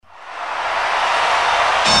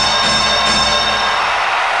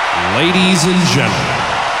Ladies and gentlemen,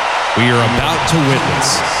 we are about to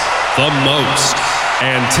witness the most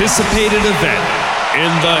anticipated event in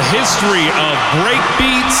the history of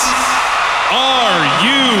breakbeats. Are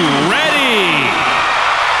you ready?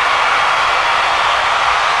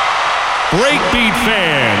 Breakbeat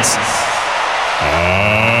fans,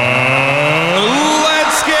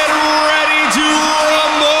 let's get ready to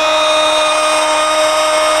rumble!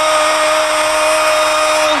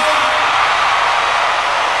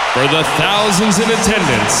 For the thousands in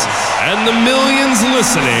attendance and the millions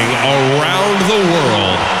listening around the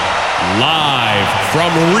world, live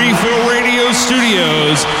from Refill Radio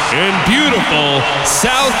Studios in beautiful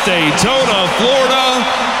South Daytona, Florida,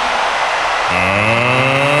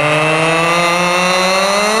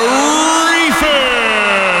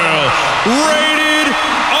 Refill Rated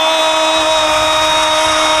R!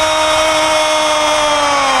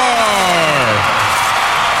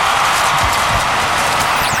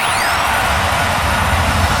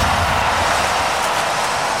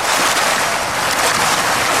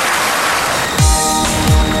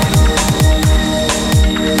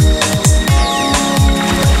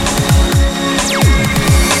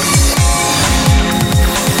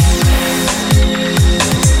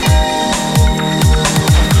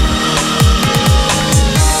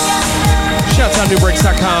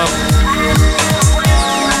 NewBreaks.com.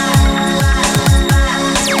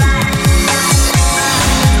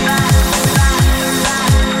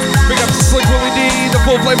 Big up to Slick Willie D, the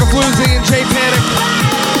Full Flavor Floozy, and J Panic.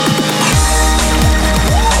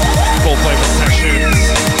 Full Flavor Sessions.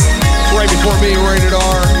 Right before me, Rated R.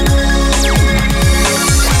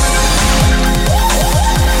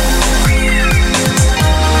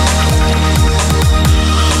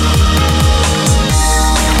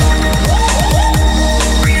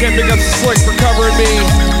 Again, big up to Slick for covering me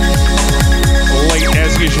late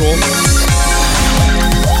as usual.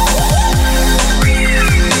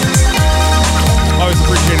 Always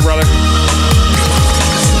appreciate it, brother.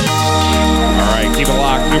 All right, keep it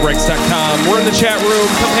locked. NewBreaks.com. We're in the chat room.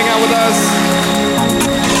 Come hang out with us.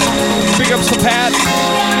 Big ups to Pat.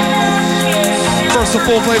 First, the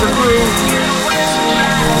Full Flavor crew.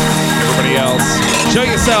 Everybody else, show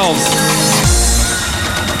yourselves.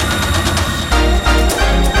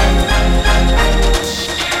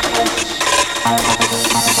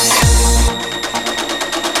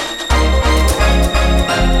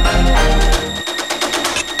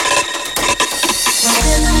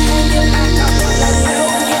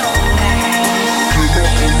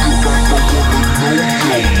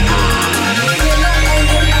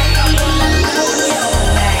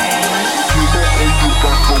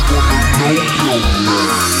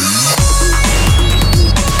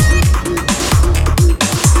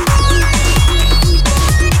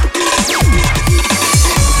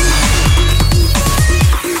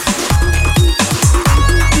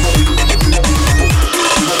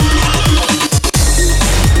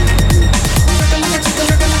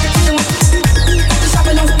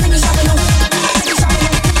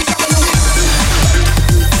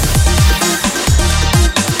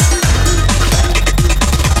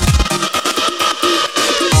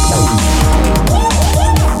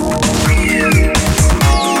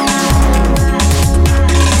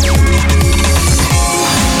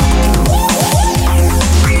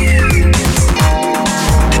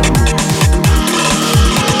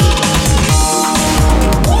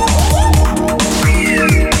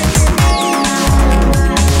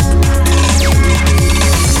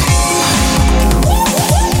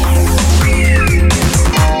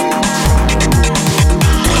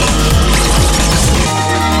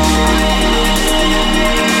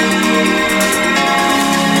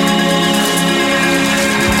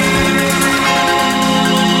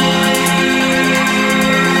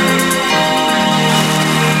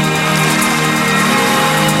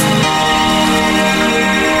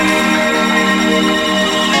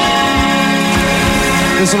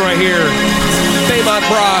 This one right here, Baymont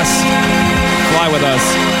Bros. Fly with us.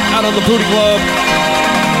 Out on the Booty Club.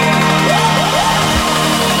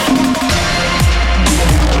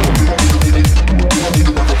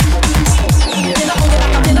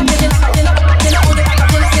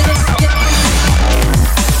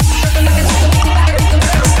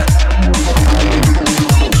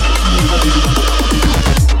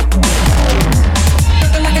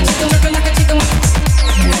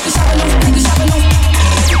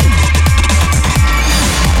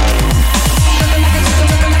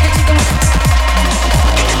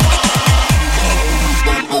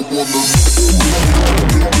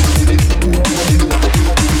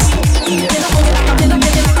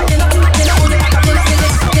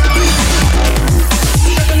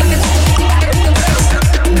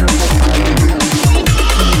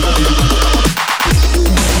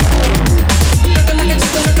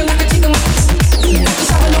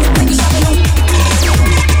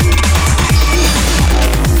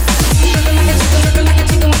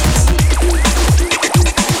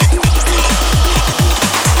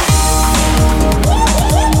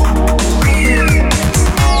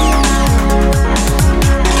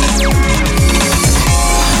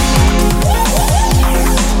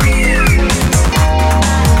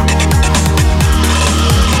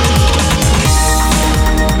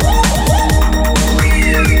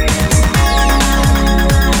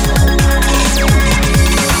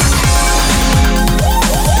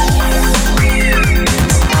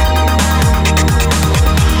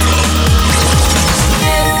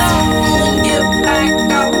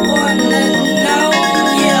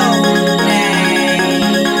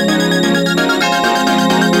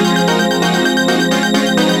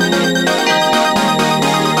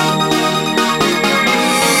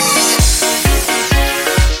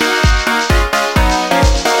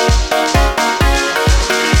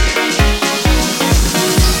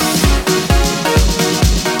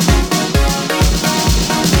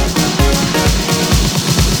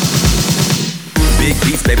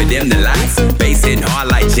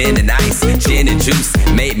 gin and ice, gin and juice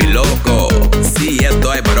made me loco. Si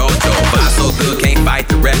estoy brocho, vibe so good, can't fight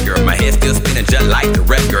the record. My head still spinning just like the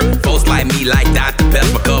record. Folks like me like Dr.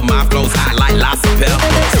 Pepper, cause my flow's hot like lots of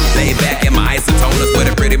peppers. Lay back in my isotoners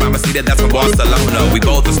with a pretty mama seated, that's from Barcelona. We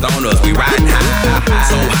both are stoners, we riding high,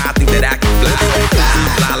 so high I think that I can fly.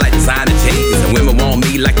 Fly like designer jeans, and women want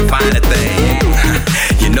me like a finer thing.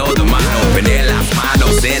 You know the motto, poner las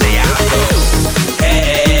manos en el auto.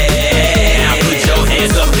 Hey, now put your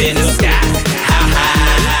hands up in the sky, how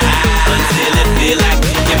high, until it feel like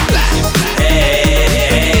you can fly.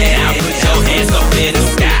 Hey, now put your hands up in the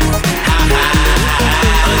sky, how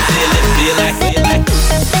high, until it feel like.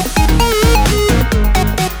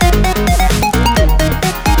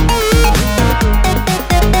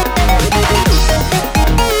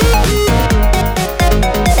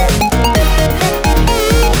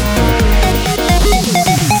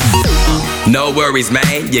 No worries,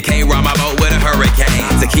 man, you can't run my boat with a hurricane.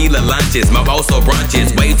 Tequila lunches, mimosa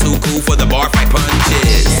brunches, way too cool for the bar fight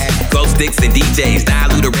punches. Glow sticks and DJs,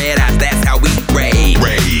 dilute the red eyes, that's how we rave.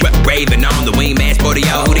 Raving on the wingman, sporty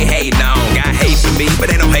y'all who they hating on. Got hate for me, but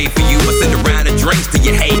they don't hate for you. I send around the drinks to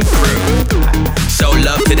your hate crew. Show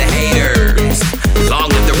love to the haters,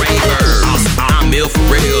 long live the ravers. I'm ill for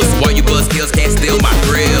reals, while you buzzkills can't steal my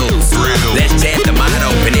grills. Let's chant the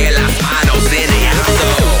motto, poner las manos en el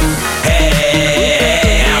auto.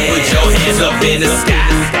 Hey, now put your hands up in the sky,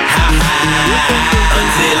 how high,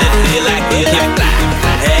 until it feel like you can fly.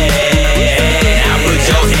 Hey, now put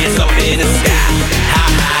your hands up in the sky, how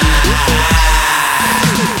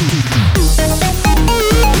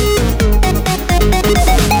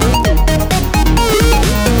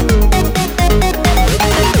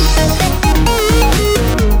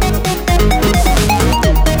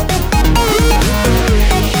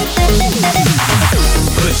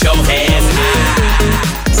put your hands high,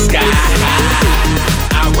 sky high,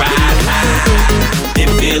 I ride high, it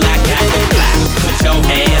feel like I can fly. Put your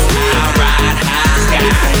hands high, I ride high, sky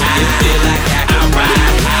high, it feel like I can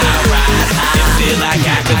ride high, it feel like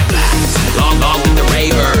I can fly. Long with the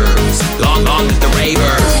ravers, long with the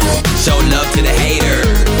ravers. Show love to the haters,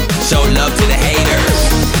 show love to the haters,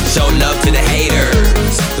 show love to the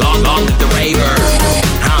haters. Long with the ravers.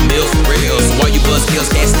 I'm ill for real, so all you buzzkills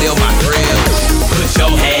can't steal my thrill. Put your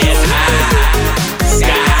hands high, sky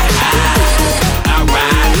high, I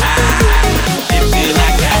ride high, it feel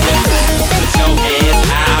like I can fly. Put your hands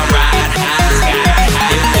high, I ride high, sky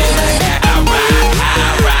high, it feel like I ride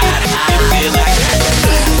high, it feel like I can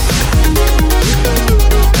fly.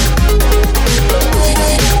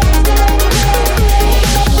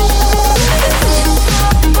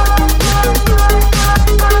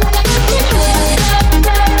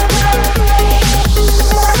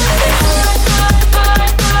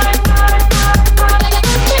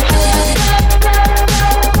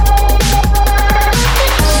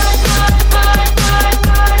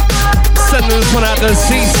 This one out to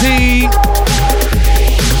CC.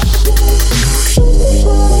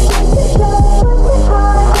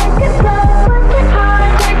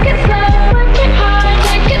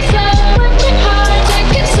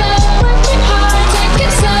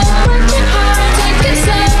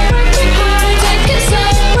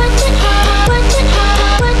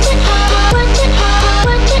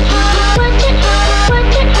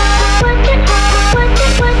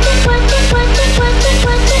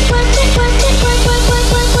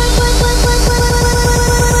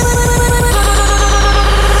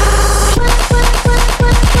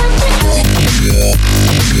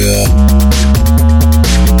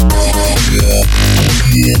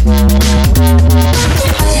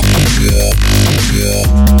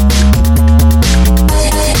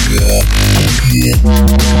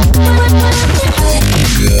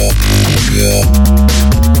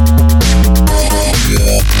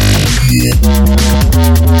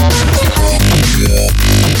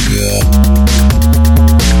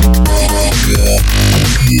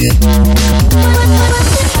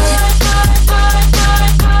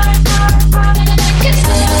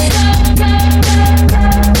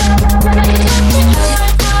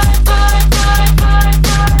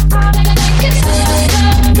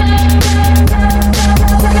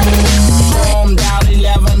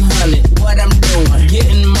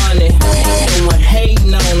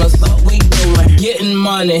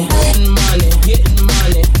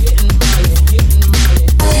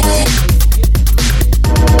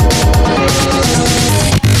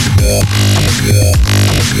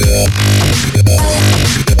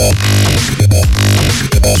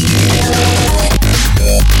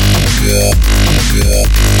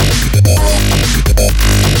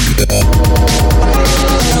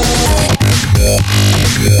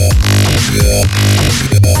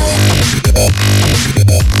 Yeah.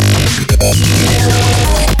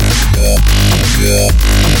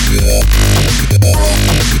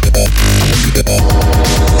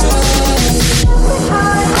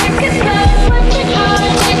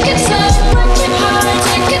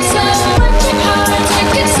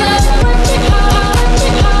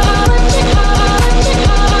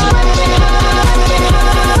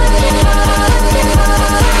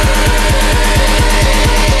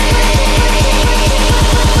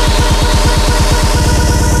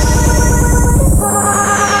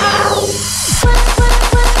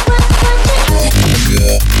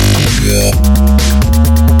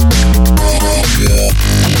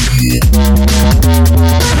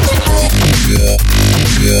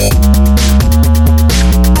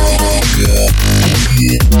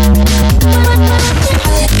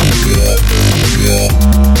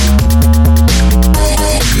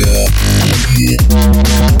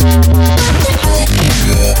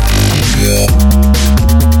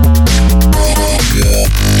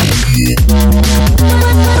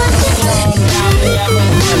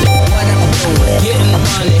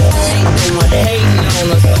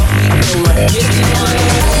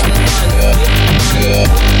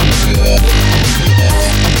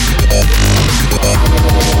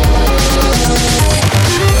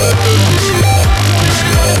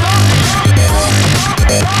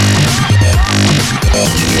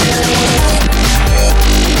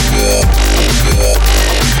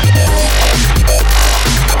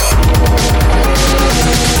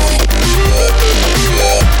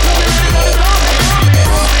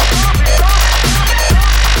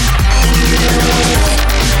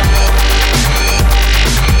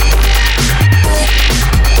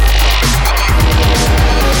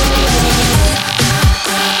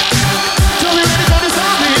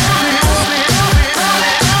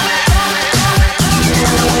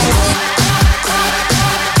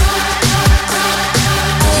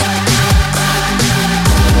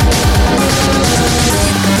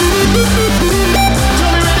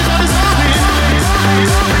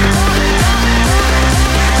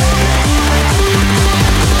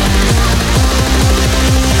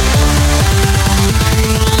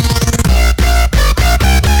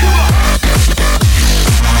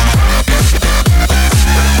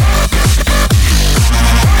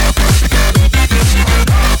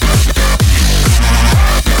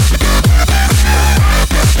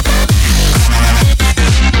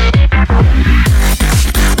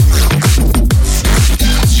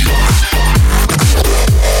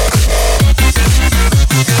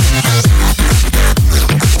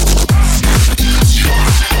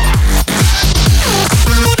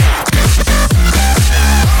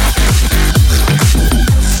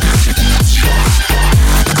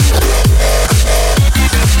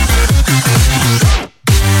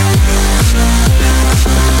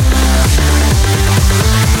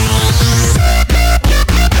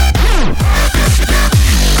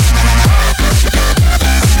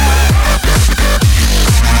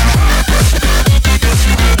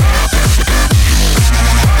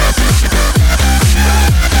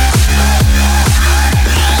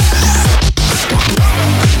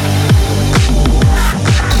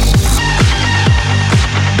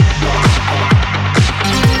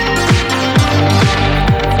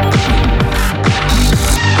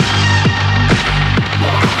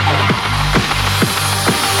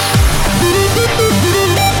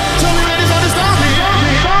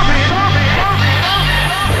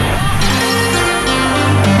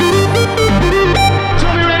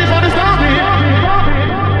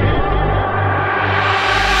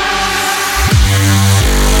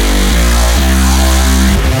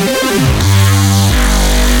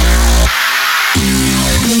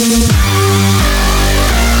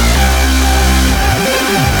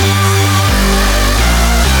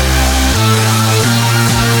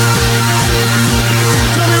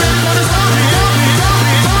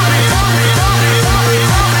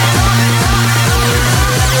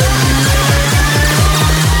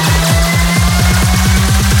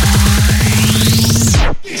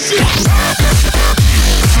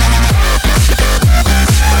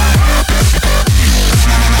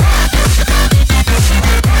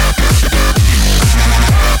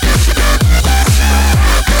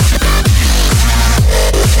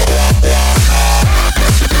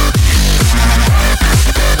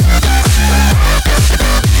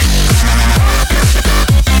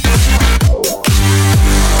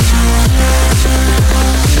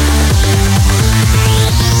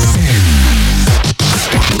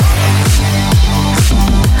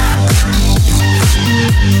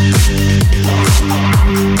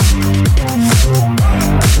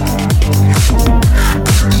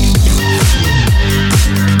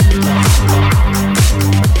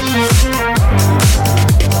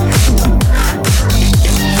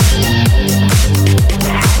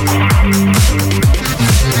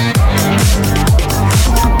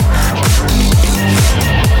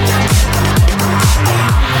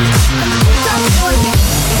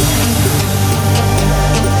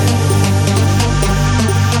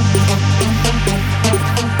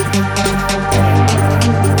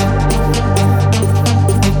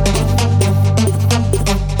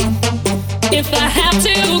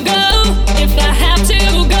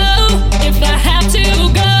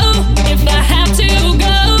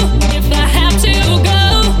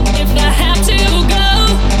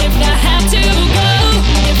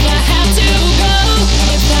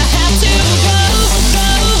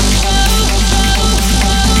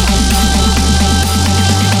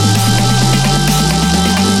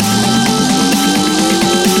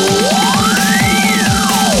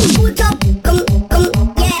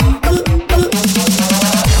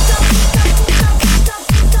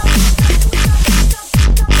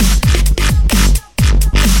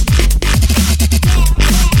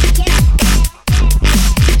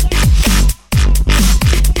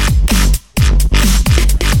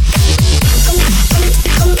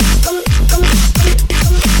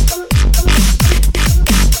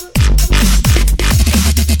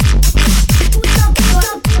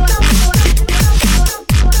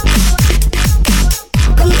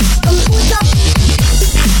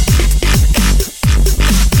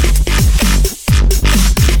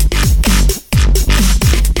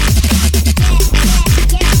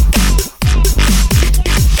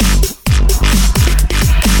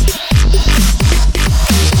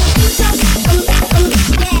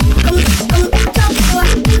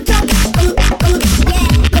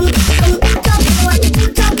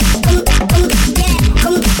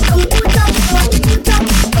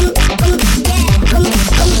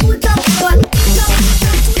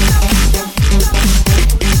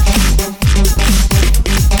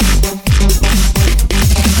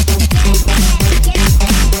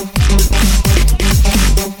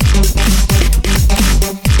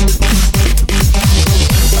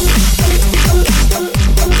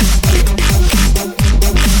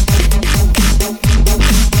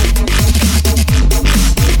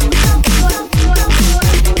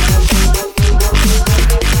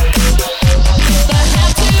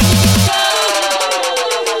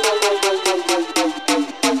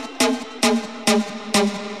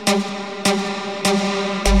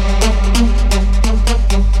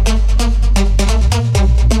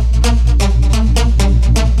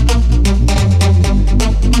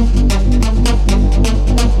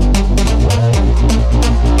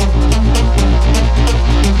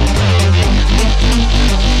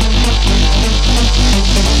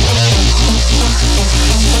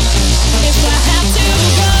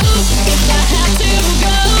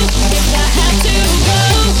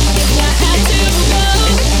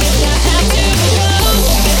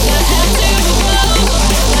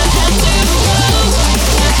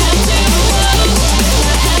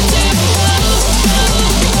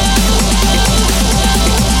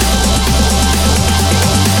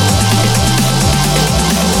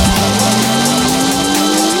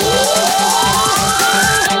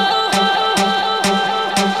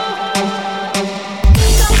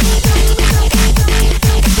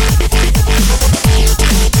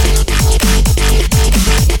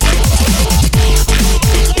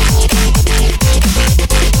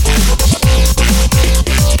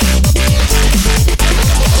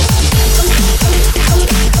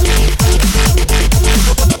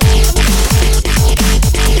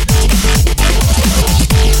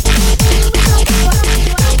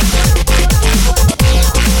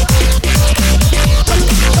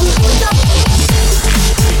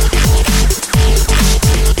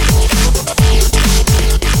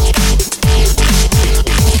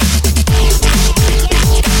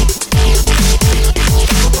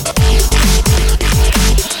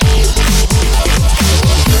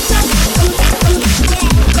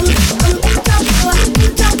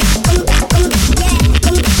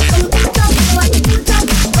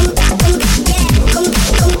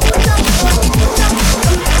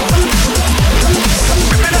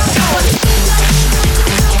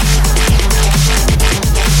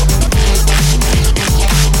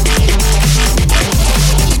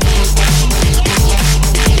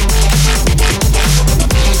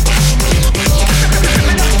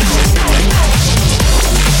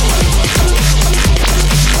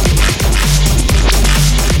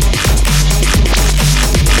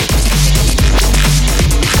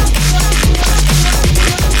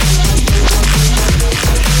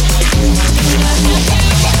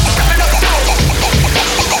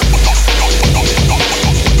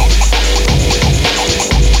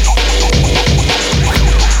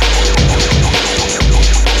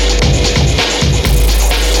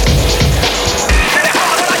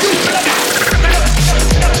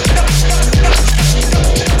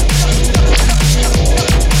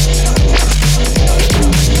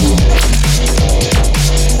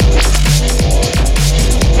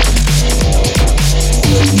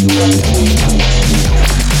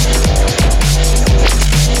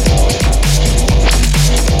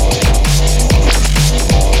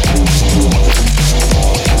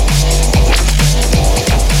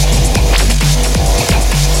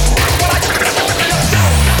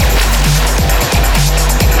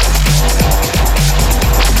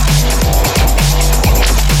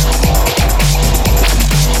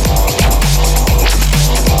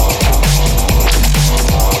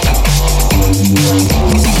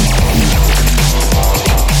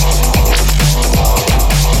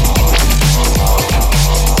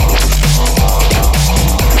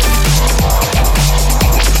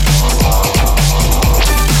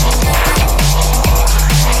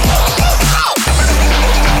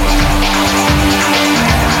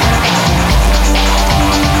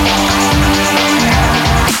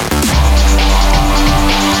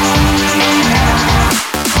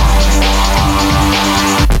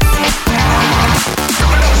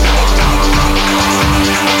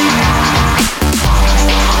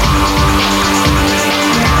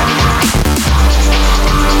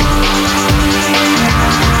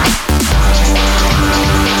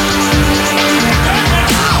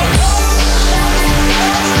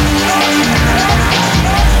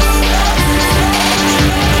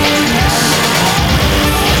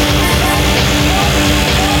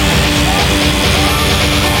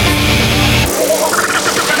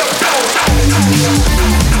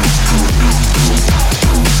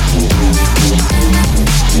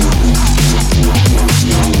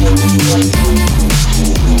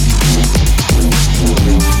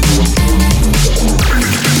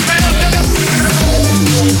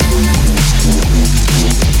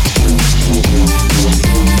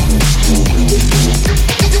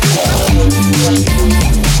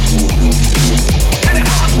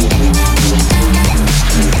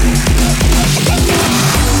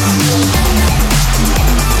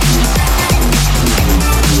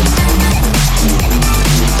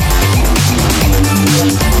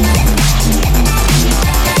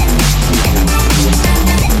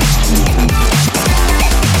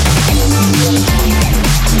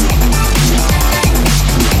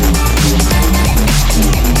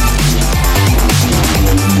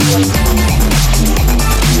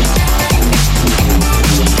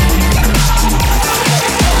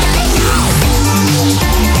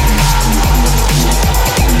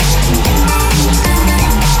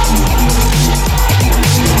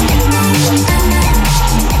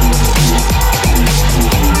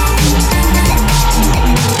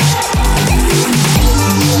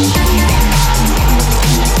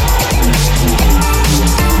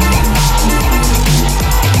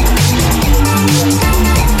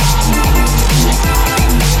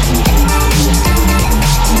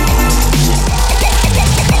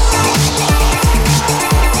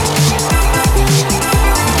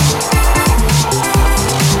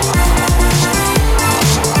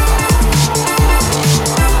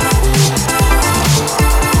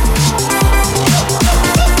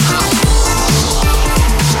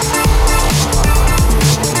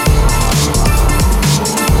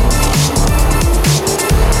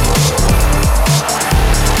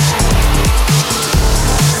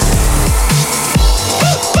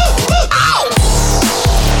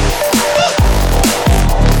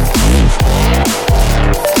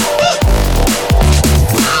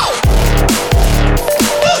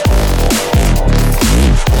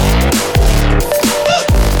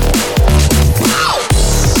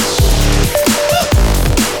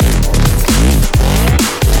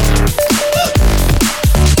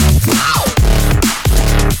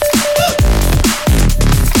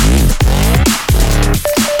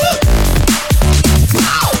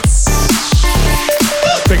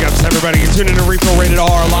 everybody. You're tuning to Refill Rated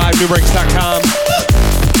R live, newbreaks.com.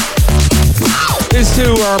 These two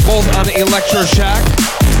are both on Electro Shack.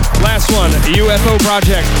 Last one, UFO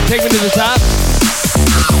Project. Take Me to the Top.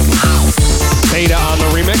 Beta on the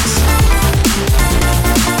remix.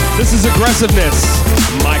 This is Aggressiveness,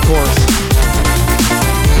 My Course.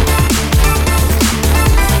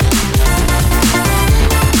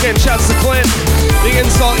 Again, shouts to Clint, the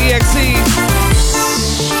Install EXE,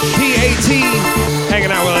 PAT, hanging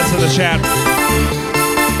out with us in the chat.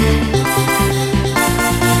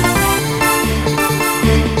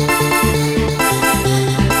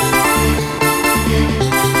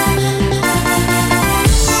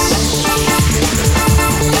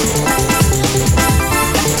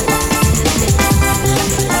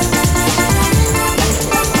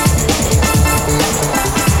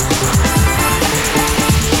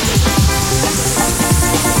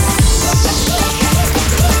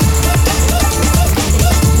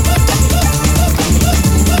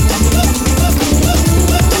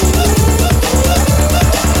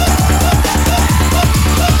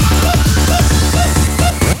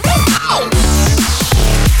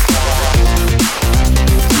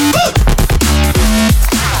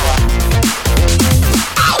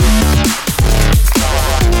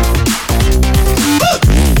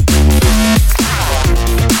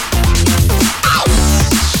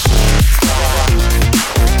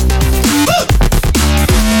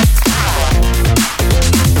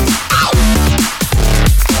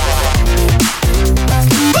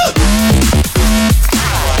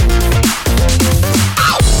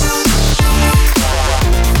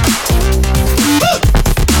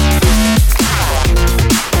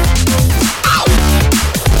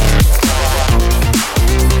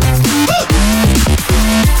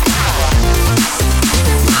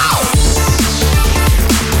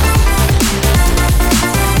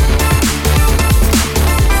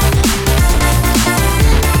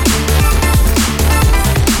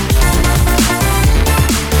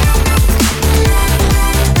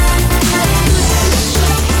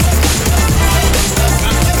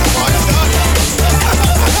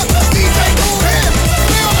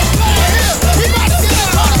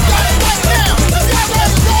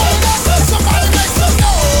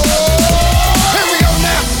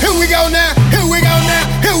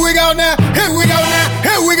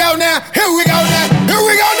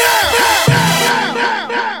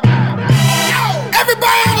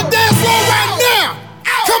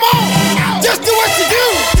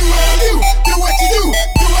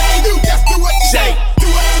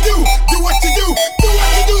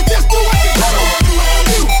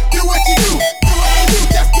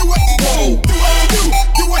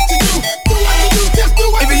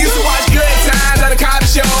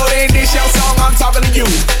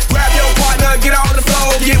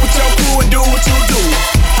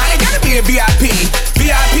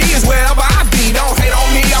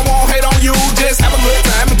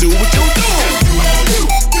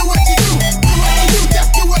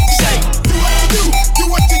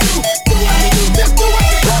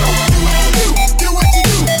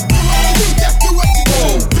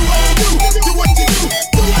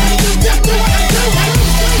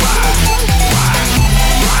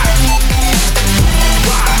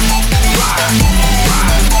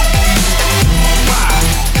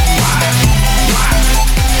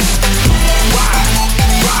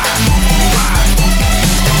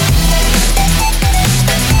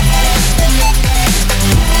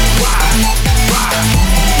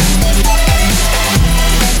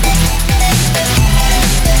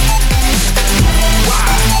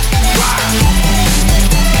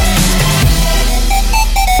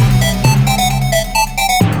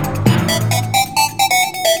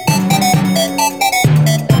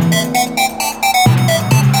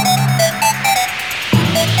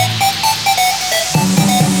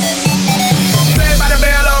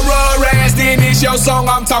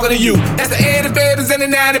 To you. That's the 80s babies and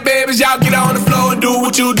the 90s babies. Y'all get on the floor and do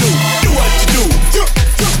what you do. Do what you do.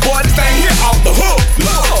 Boy, this thing here off the hook.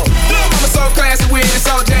 Love. Little mama so classy with it,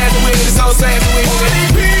 so jazzy with it, so sassy with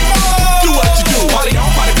it. Do what you do. Party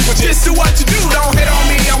on, party people, just do what you do. Don't hate on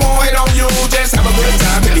me, I won't hate on you. Just have a good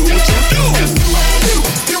time and do what you do. Just do what you do.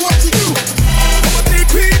 Do what you do. I'm a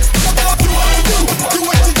DP. Do what you do. Do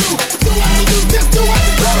what you do. Do what you do. Just do what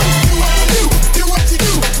you do. Do what you do. Do what you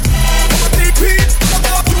do. I'm a DP.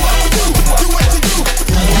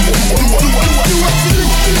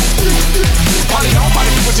 Party on,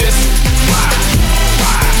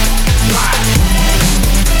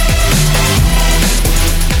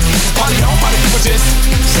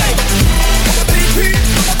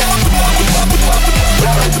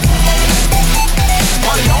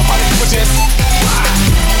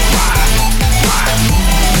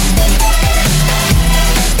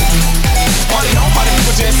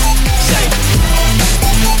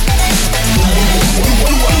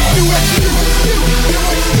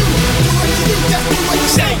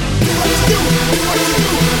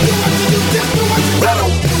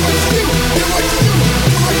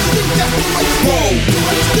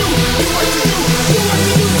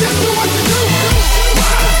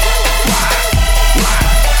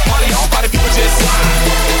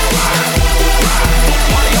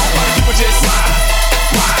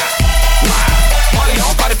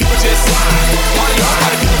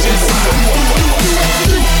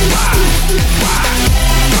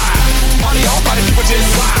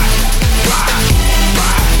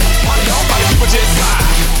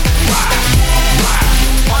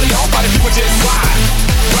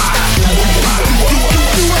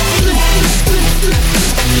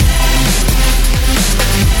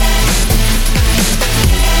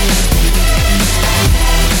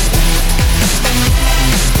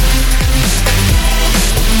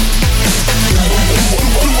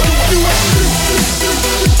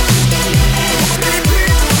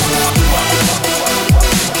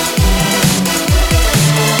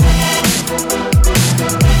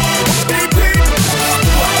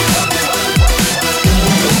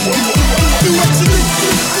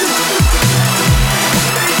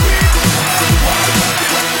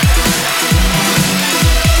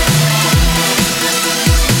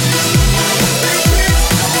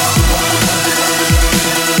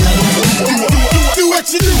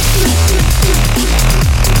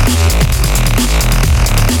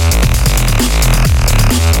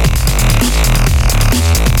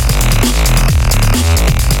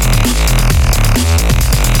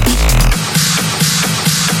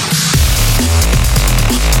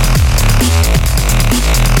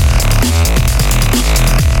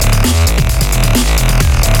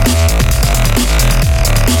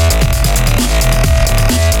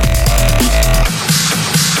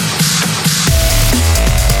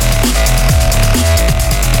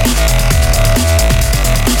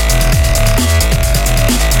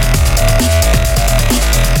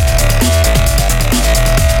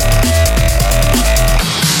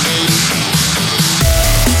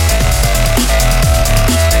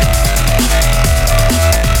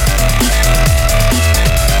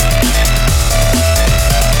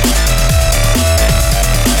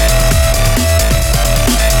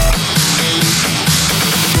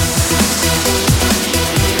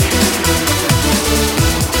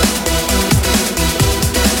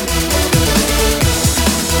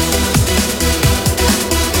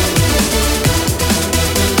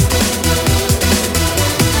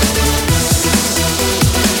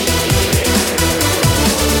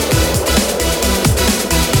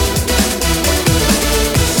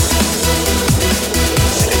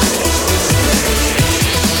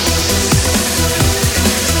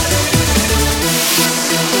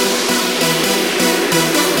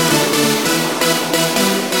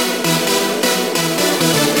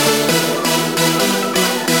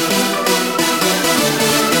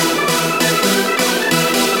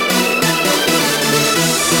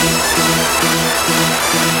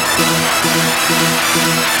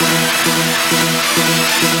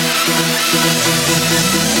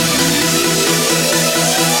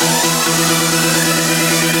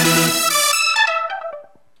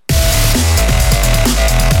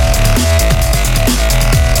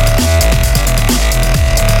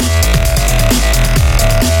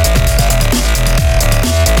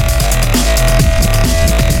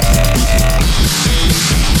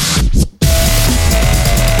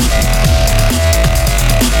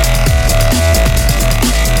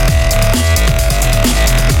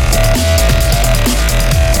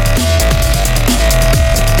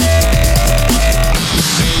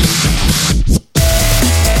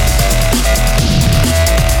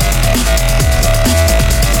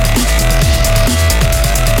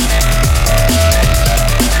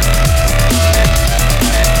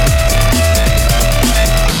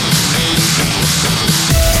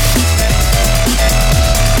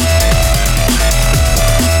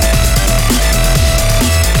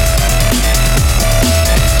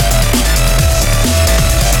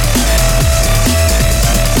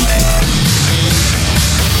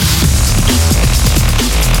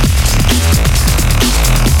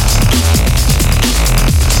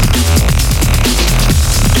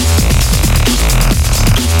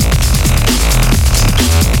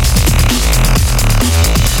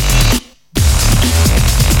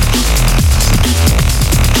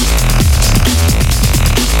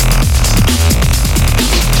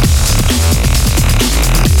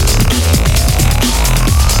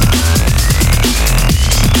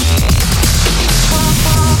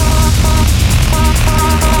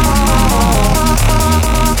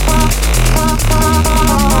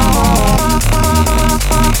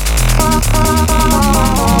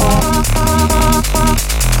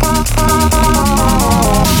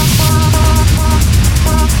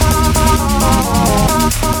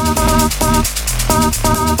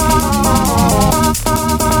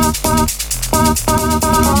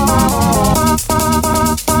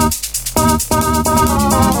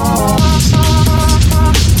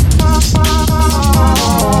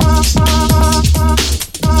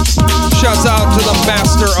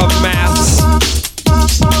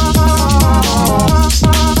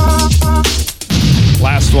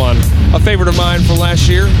 one. A favorite of mine from last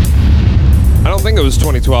year. I don't think it was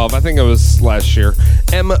 2012. I think it was last year.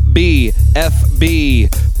 MBFB.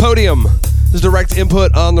 Podium. This is direct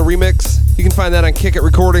input on the remix. You can find that on Kick It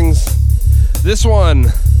Recordings. This one,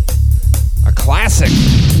 a classic.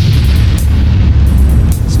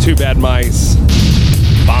 It's Too Bad Mice.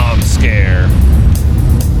 Bomb Scare.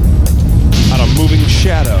 Out of Moving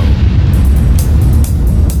Shadow.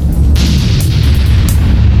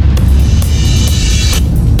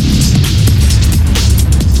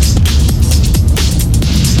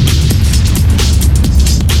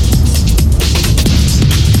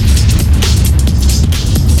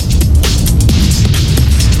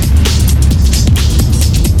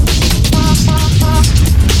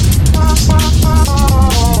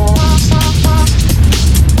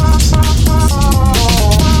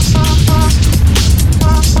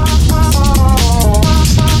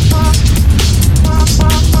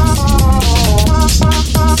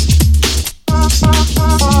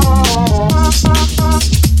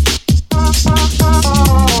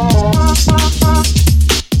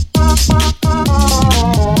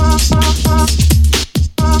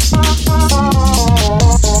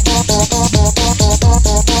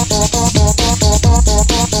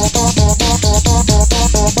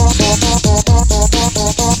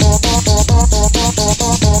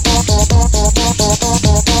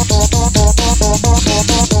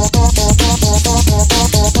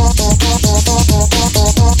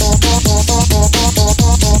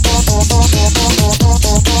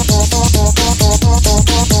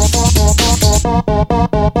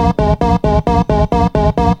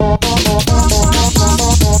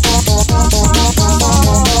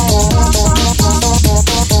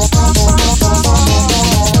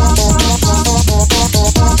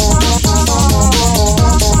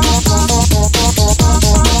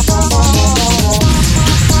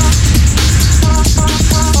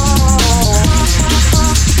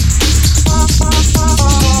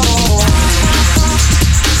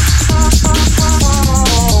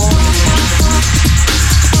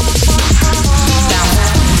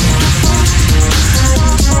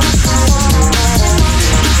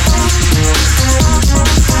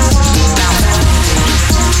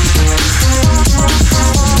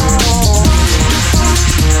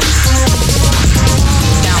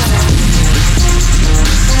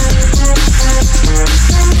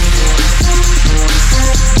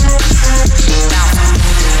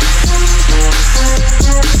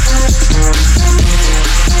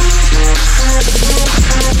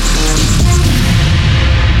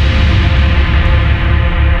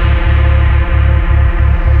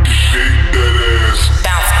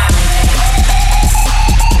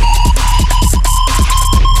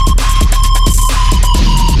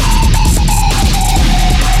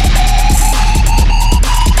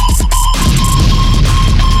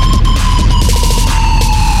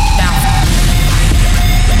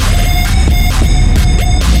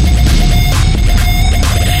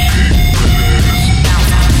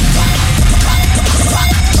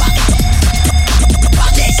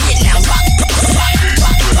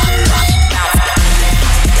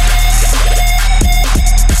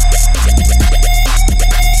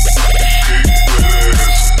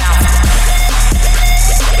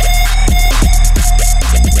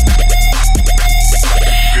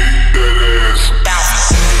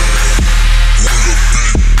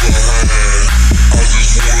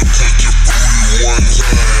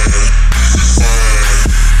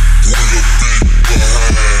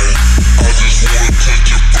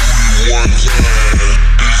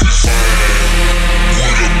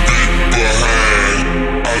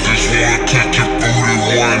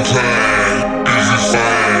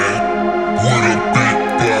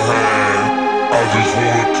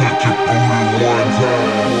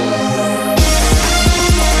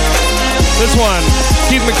 This one,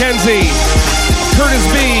 Keith McKenzie, Curtis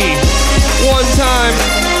B, One Time,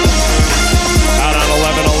 out on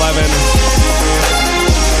 11/11.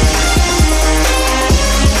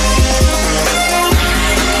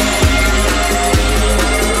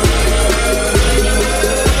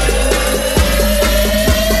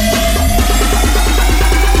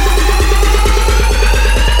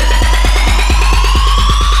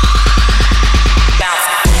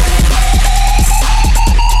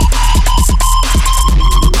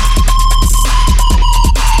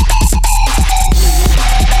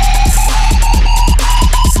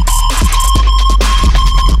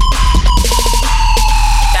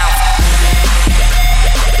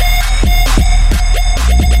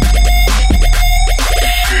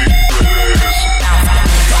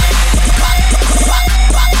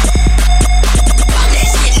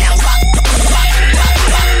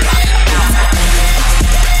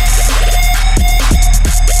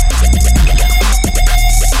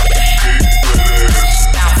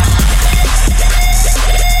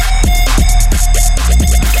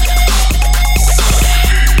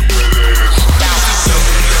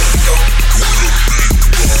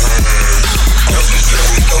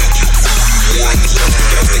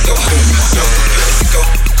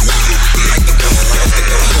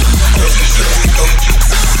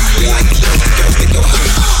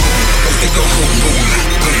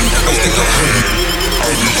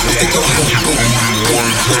 they go boom, boom, boom.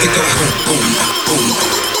 They go boom, boom, boom,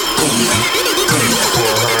 boom, boom,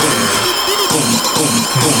 boom,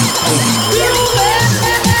 boom, boom.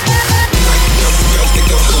 Girls, they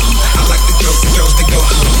go boom. I like the girls, they go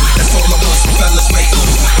boom. That's all I want, some fellas make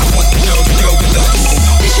boom. I want the girls with the boom.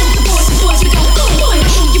 They show the boys we go boom, boom.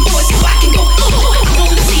 Show your boys how I can go boom, boom. I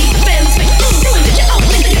wanna see the fellas make boom, boom. Did you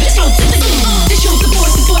open it? Just float to the boom. They show the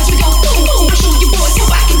boys we go boom, boom. Show your boys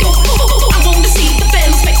how I can go boom, boom. I wanna see the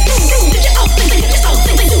fellas make boom, boom. Did you open it? Just float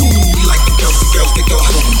to the boom. We like the girls, they go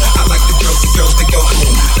boom. I like the girls, they go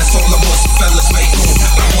boom. That's all I want, some fellas make boom.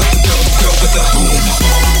 I want the girl with the boom.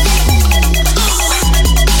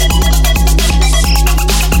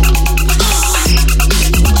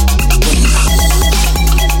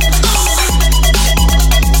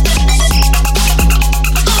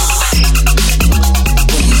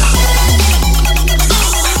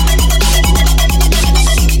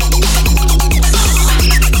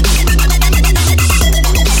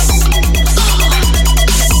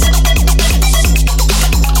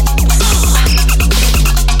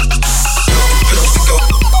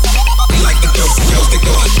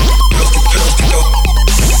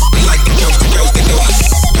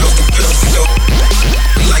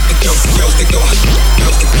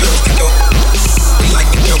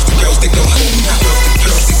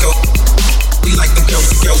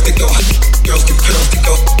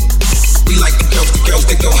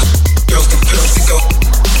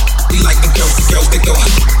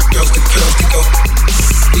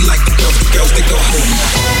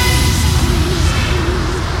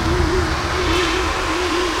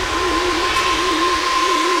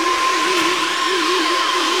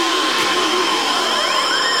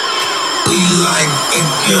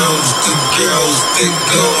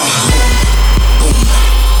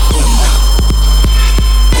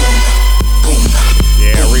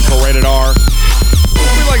 Yeah, Reefer Rated R.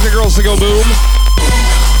 We like the girls to go boom.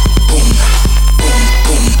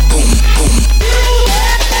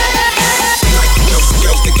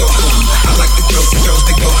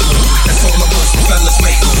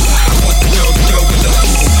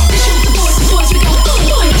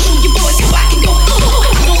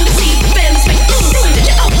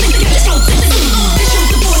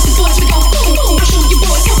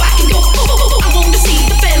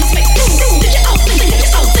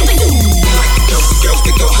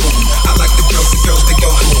 I like the girls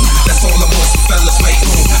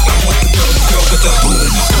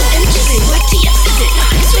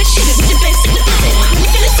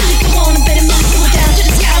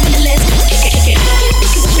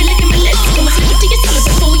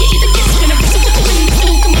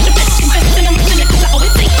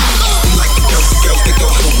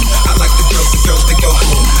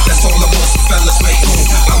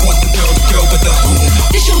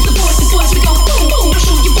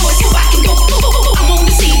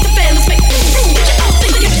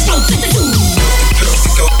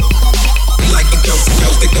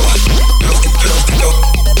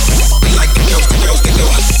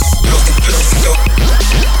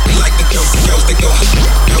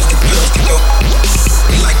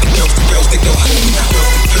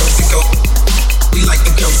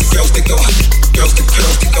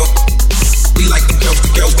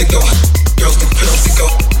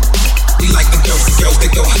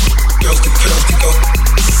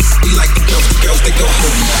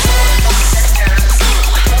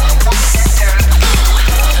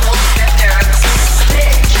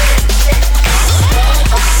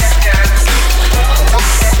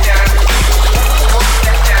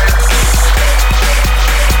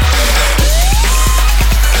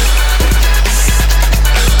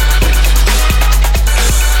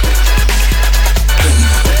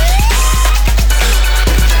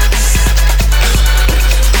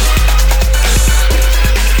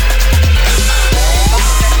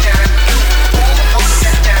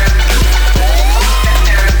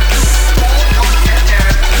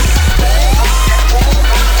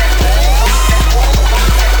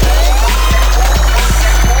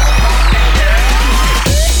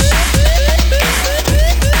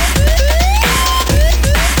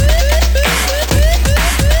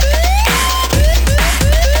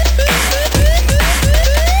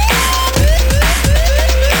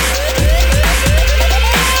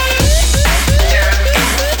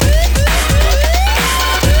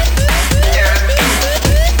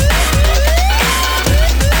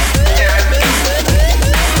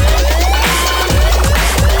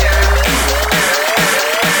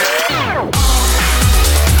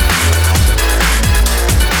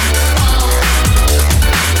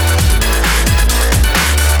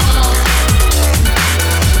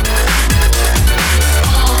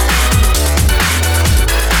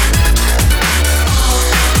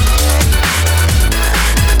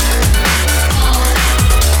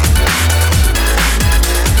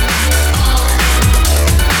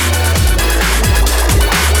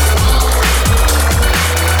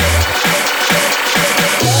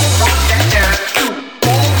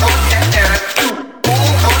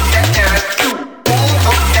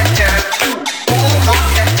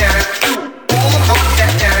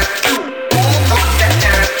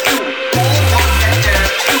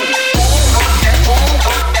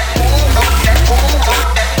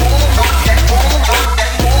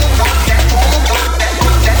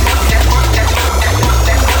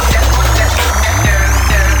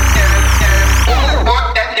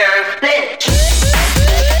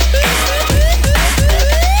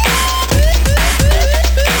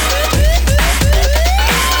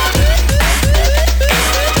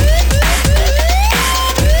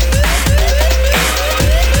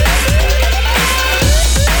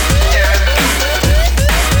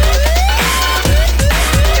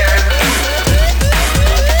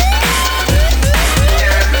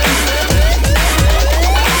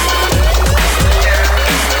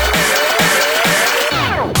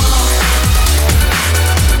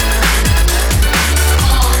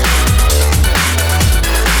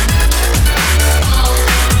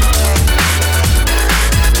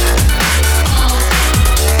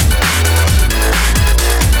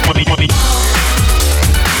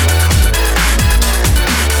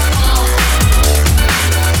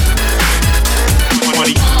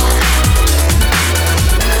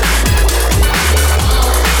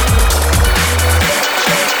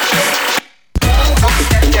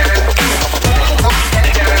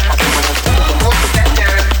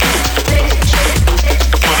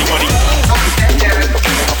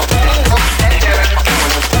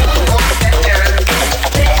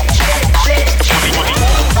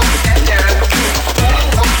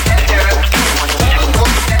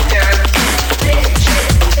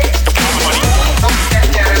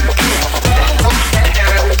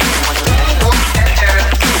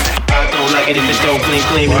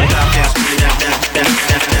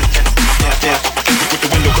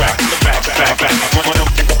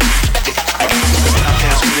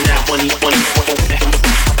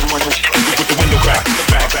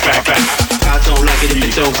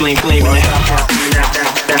Gleam, gleam, right?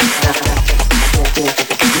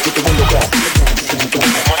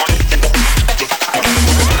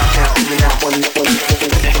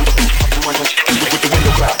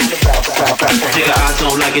 Nigga, I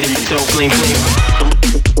don't like it if you don't gleam, gleam.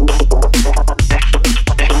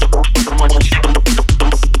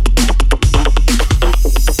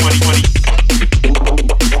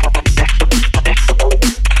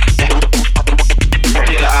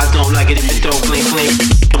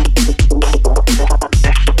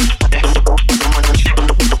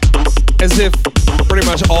 As if pretty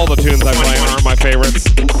much all the tunes I play aren't my favorites.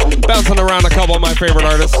 Bouncing around a couple of my favorite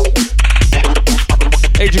artists.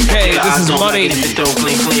 Agent K, this is Money. With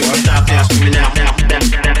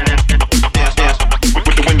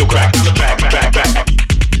the window crack, back.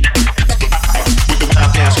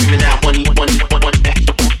 Screaming out, money.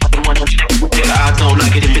 I don't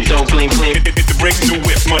like it if it don't gleam. Hit the brakes, new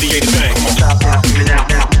whip, money ain't a thing. Screaming out,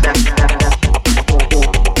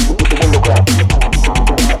 with the window crack.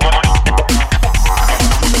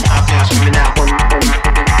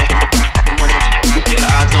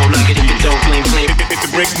 I don't like it if it don't gleam. Hit the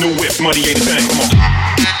brakes, new whip, money ain't a thing. Come on.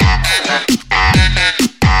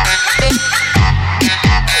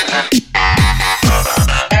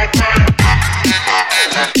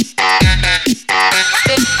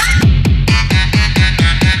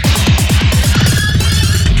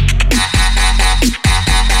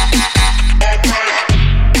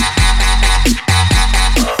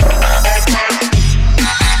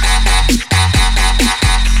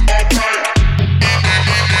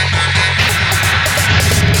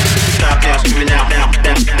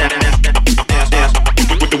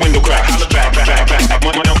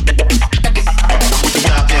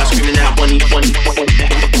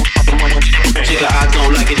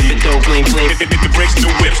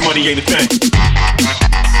 Money ain't a thing.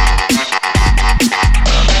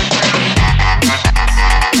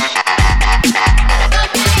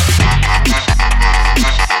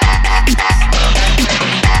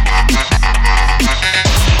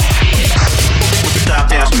 Stop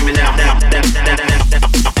down, screaming out, down.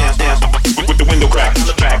 With the window crack, back.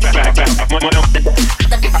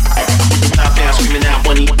 Stop down, screaming out,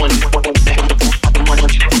 money. With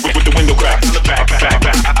the window crack,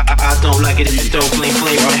 back. I don't like it if you don't gleam.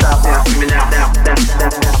 Stop down, screaming out, down.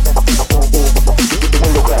 With the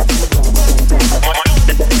window crack.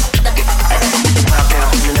 Stop down,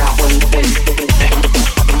 screaming out, money.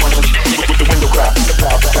 With the window crack,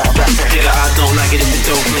 back. Nigga, I don't like it if you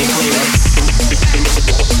don't gleam.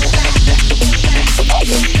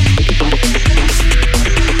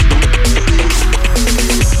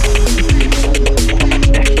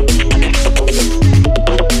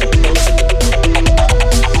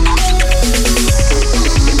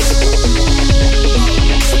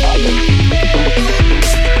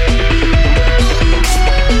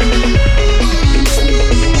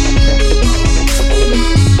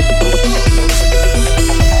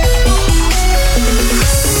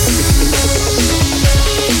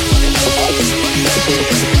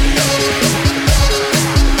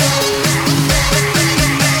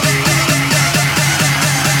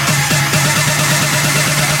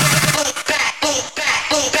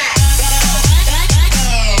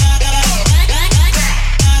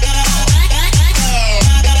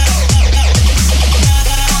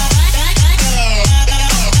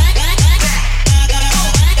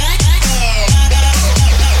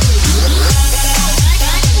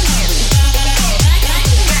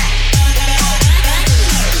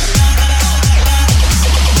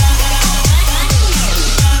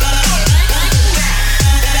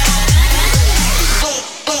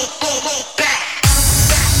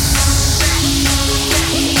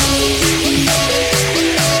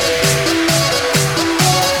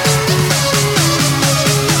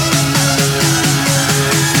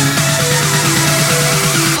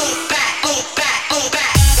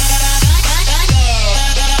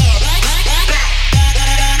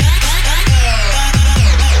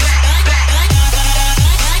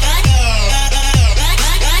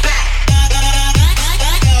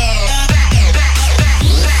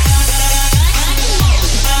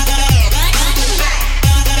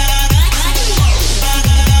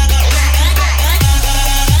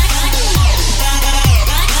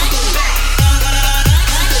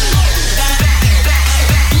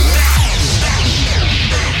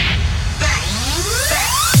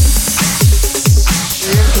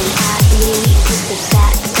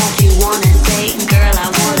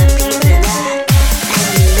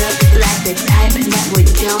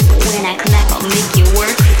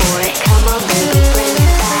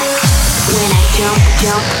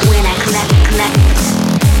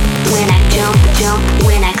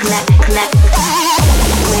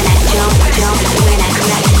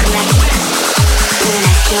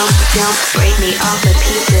 jump, break me off a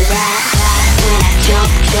piece of that. When I jump,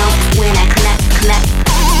 when I clap.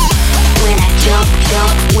 When I jump,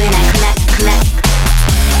 when I clap.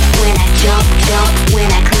 When I jump, when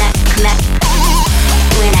I clap.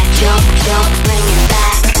 When I jump, bring it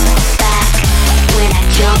back. When I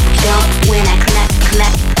jump, when I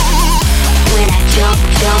clap. When I jump,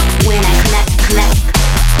 when I clap.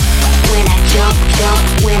 When I jump,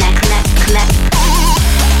 when I clap.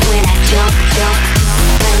 When I jump,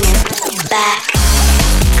 bring it back.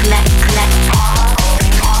 Clap. Clap.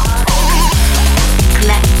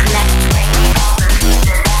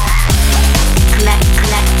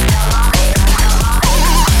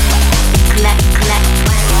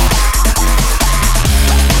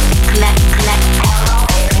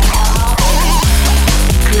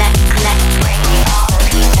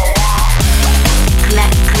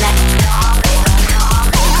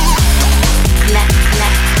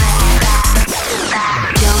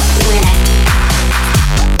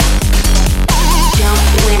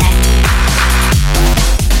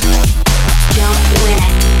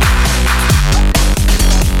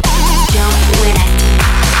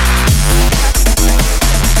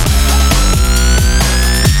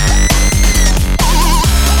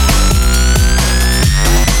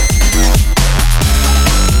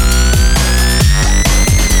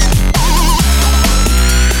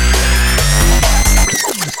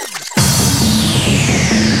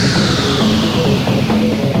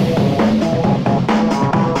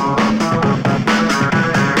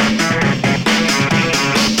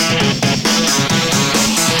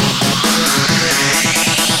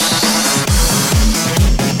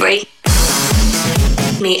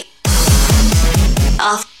 Me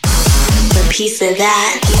off a piece of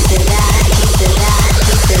that.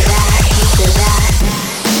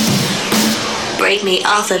 Break me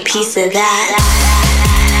off a piece of that.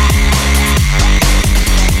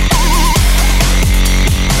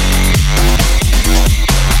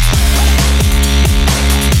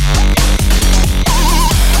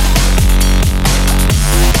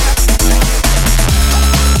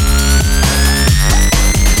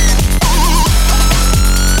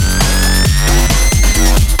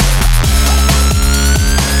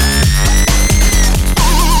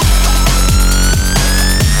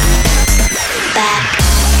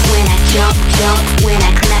 When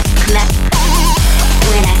I clap.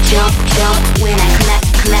 When I jump, when I clap.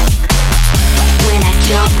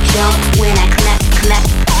 When I jump, when I clap.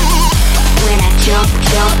 When I jump,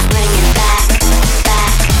 bring it back.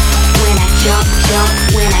 When I jump,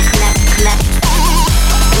 when I clap.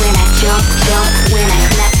 When I jump, when I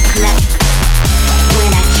clap.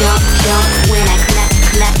 When I jump, when I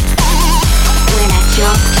clap. When I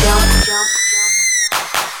jump, clap.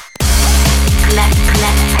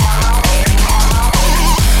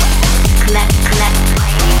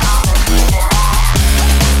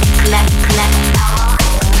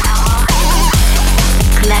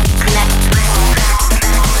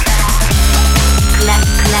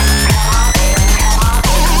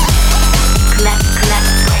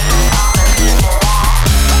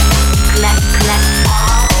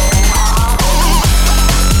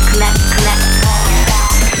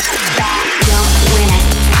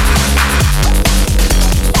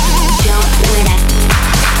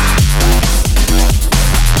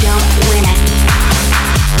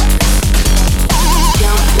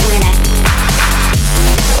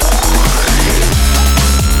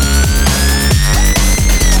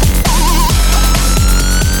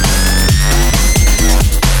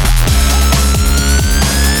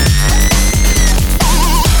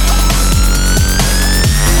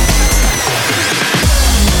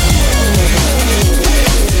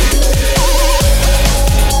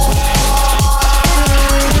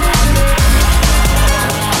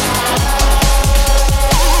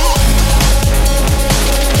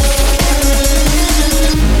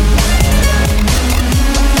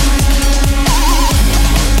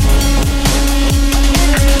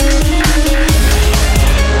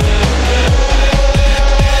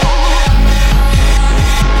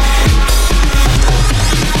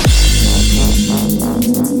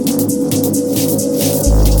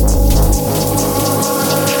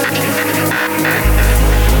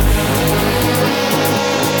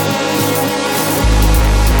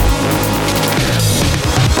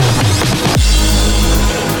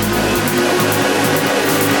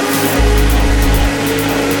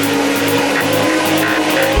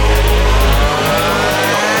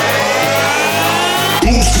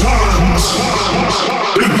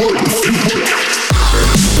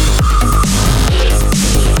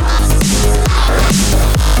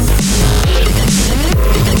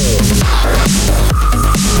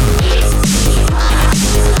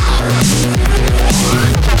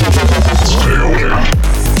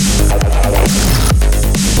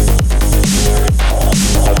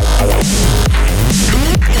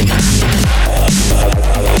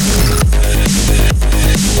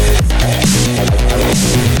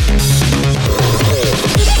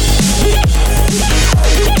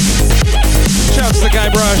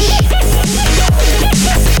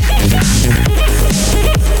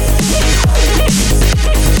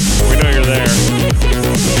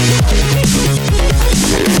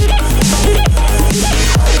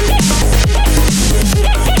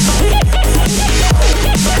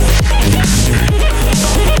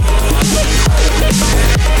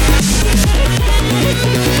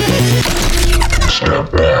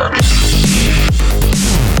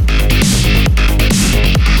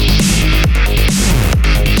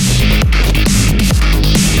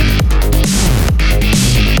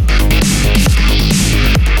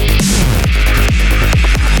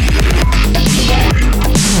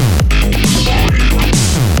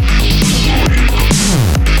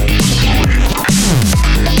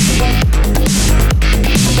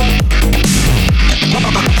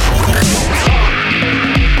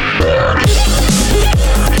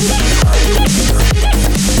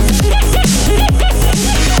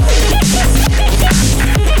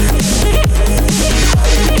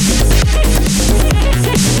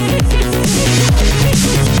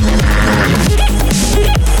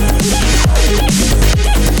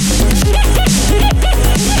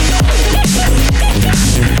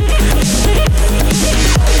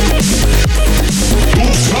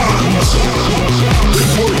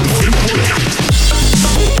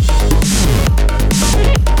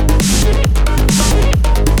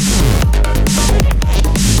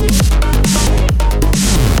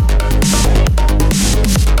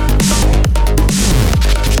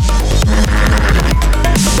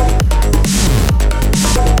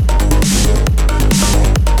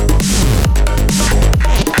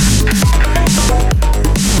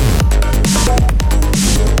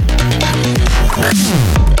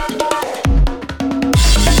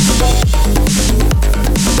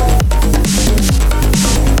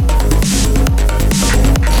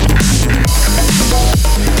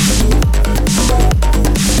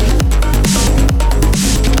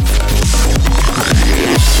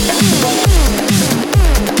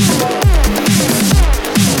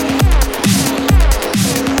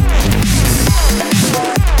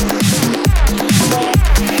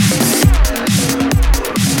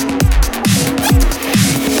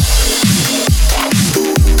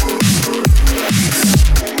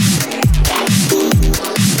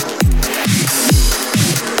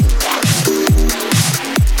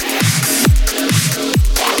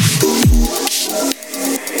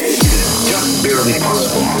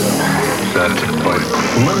 possible that by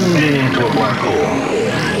plunging into a black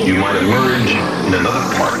hole, you might emerge in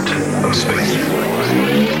another part of space.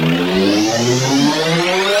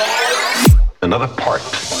 Another part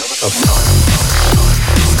of time.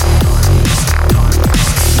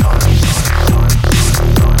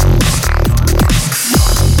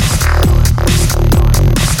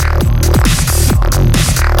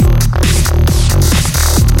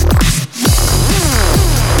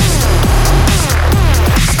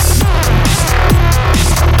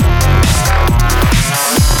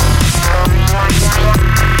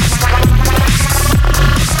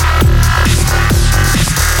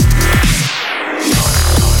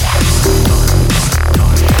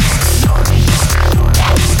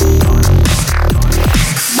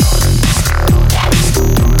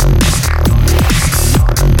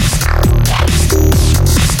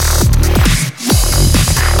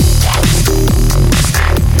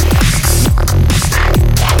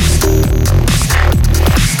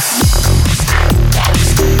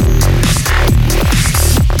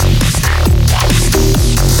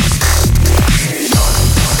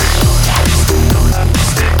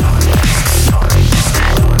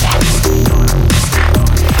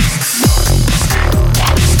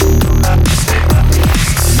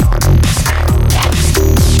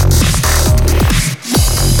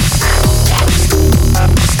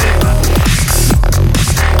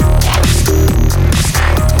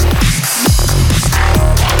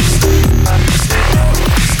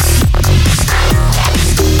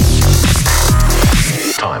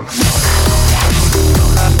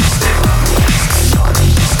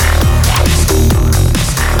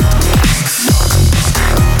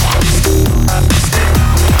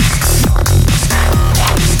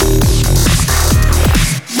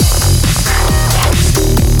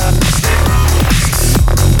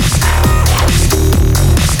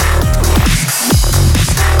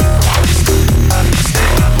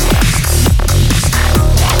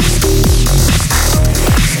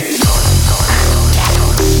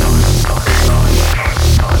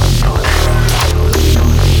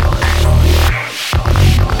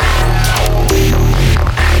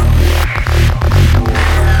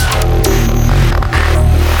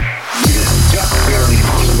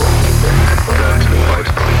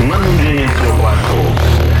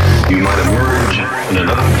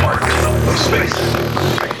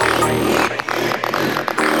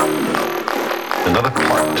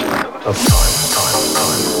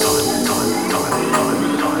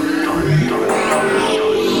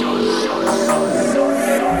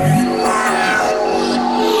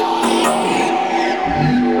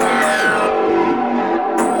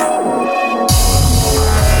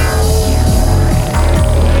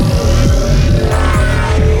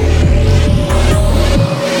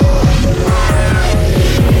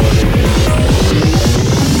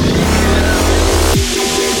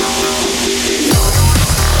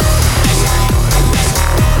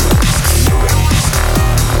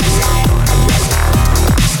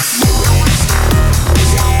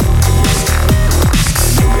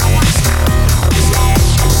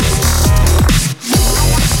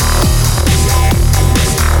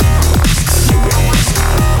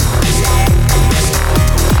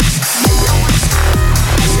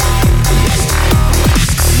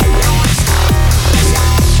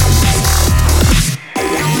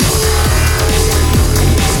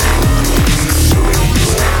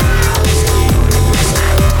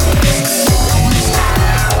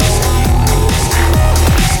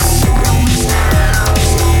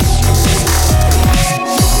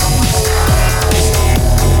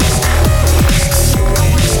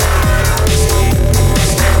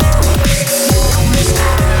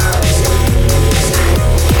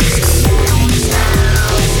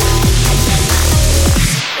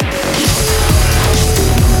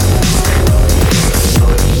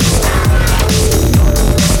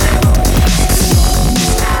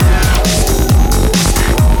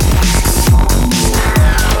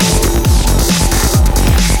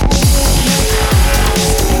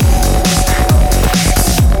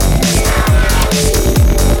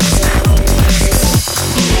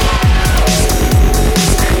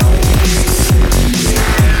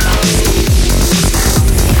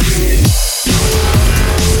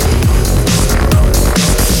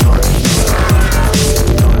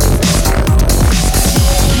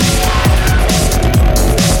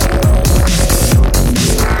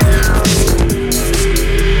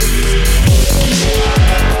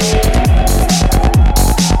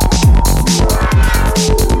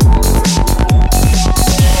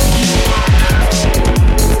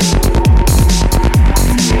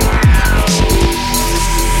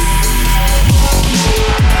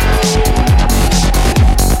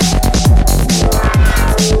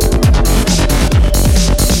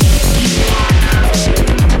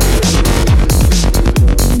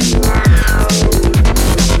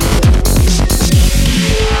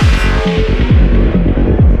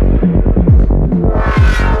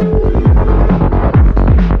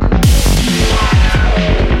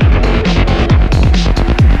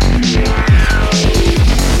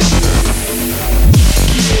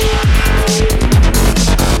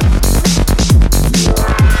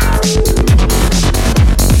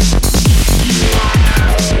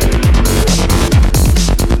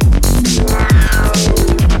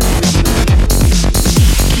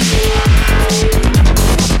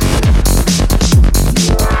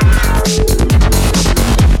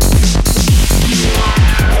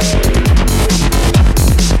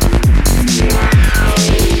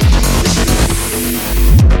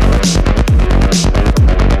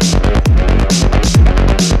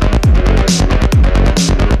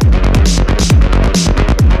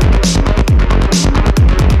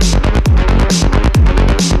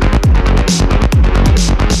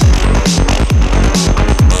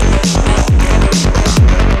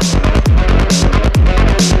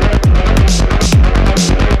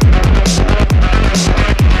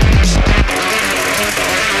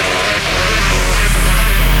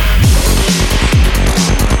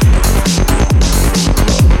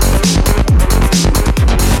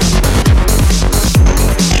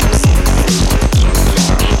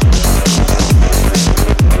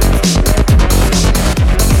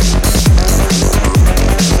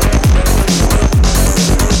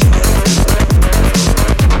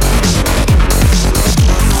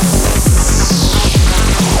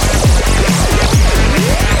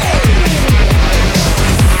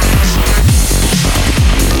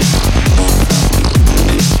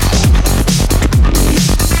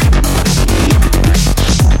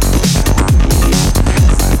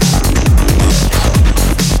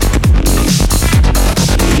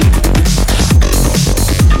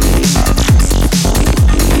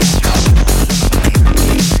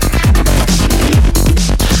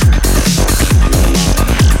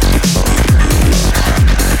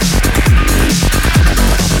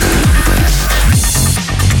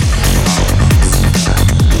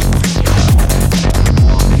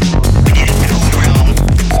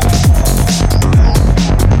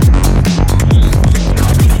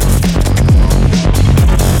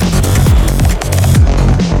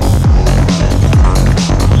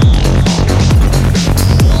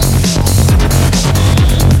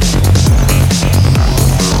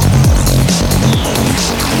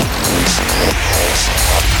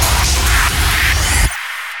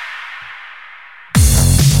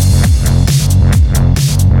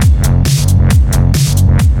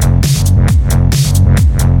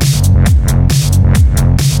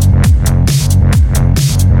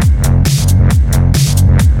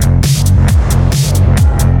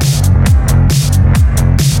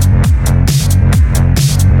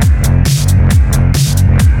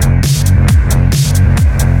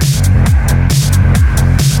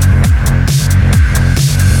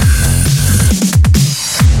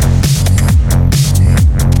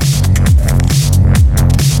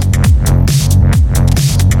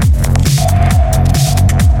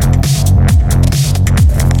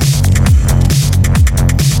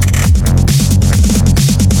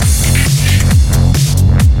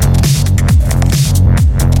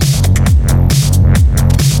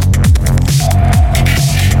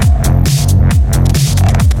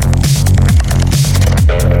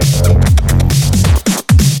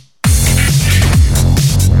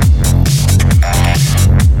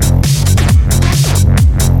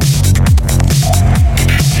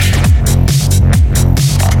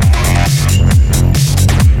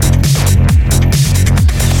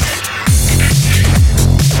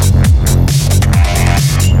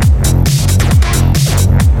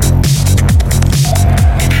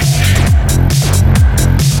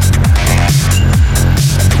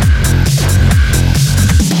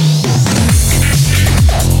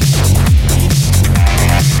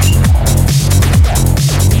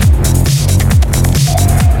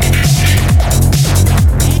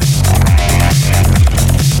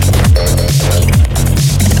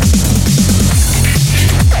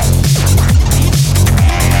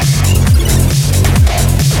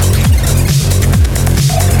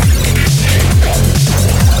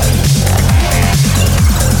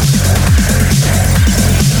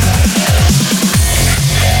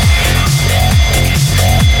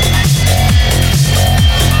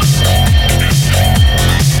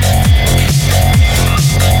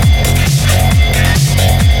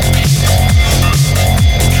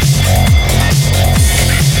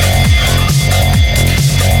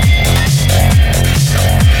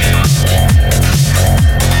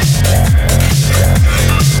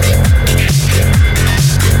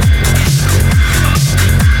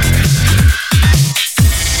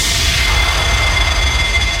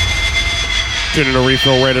 Tune in to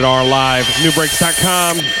Refill Rated R Live,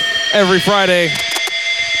 newbreaks.com, every Friday.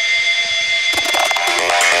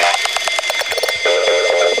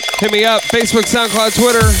 Hit me up, Facebook, SoundCloud,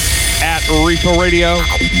 Twitter, at Refill Radio.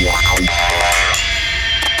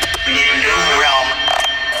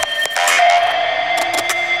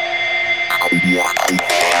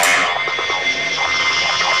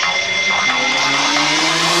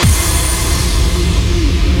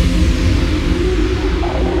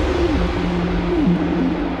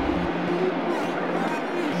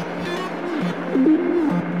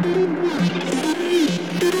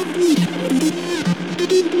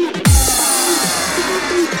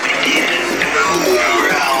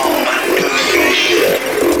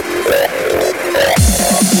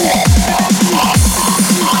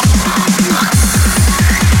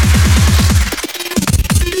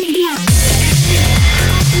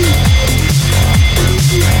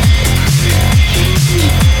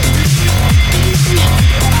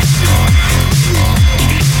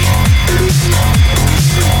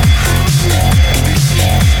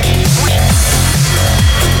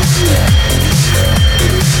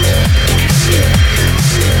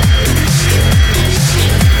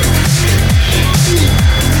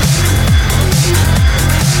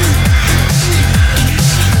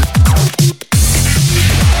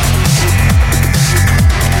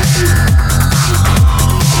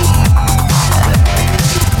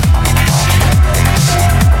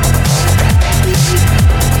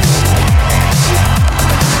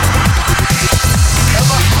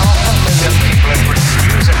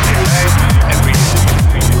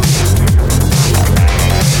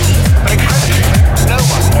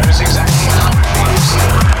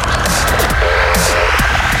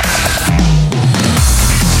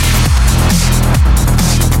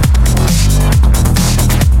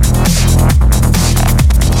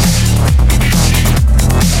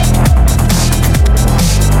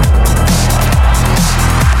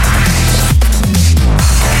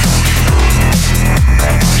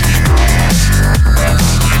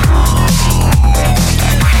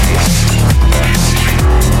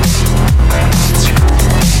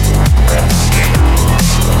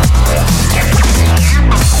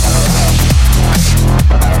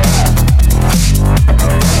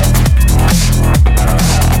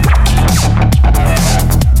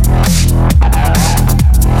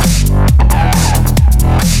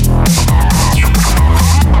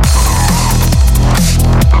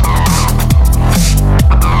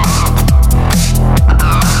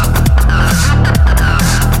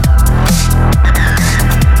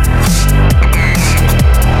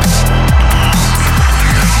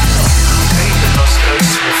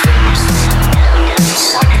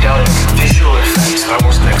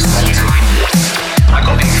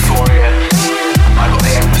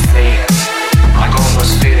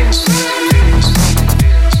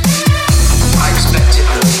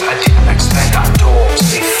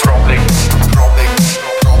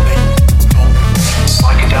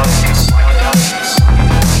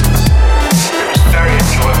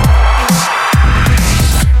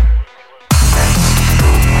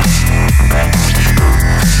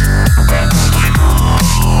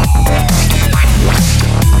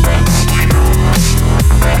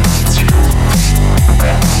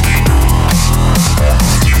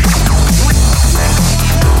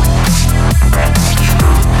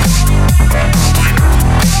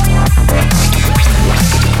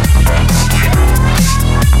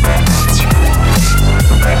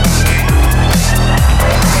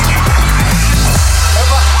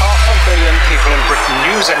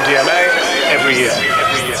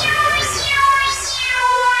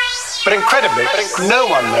 But incredibly, no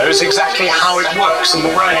one knows exactly how it works in the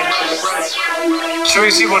brain. Shall we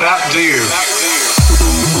see what happened to you?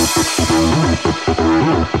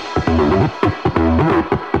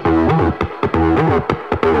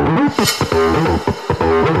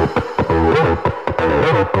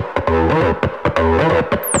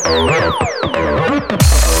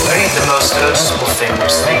 Only the most noticeable thing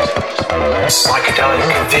was the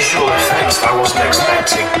psychedelic visual effects I wasn't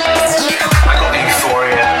expecting. I got the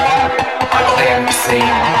euphoria, I got the empathy, I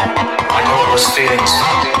got all those feelings.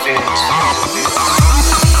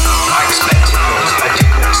 I expected those, I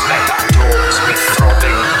didn't expect that door to be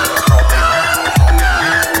throbbing.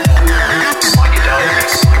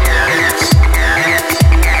 Psychedelic.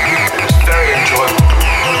 It was very enjoyable.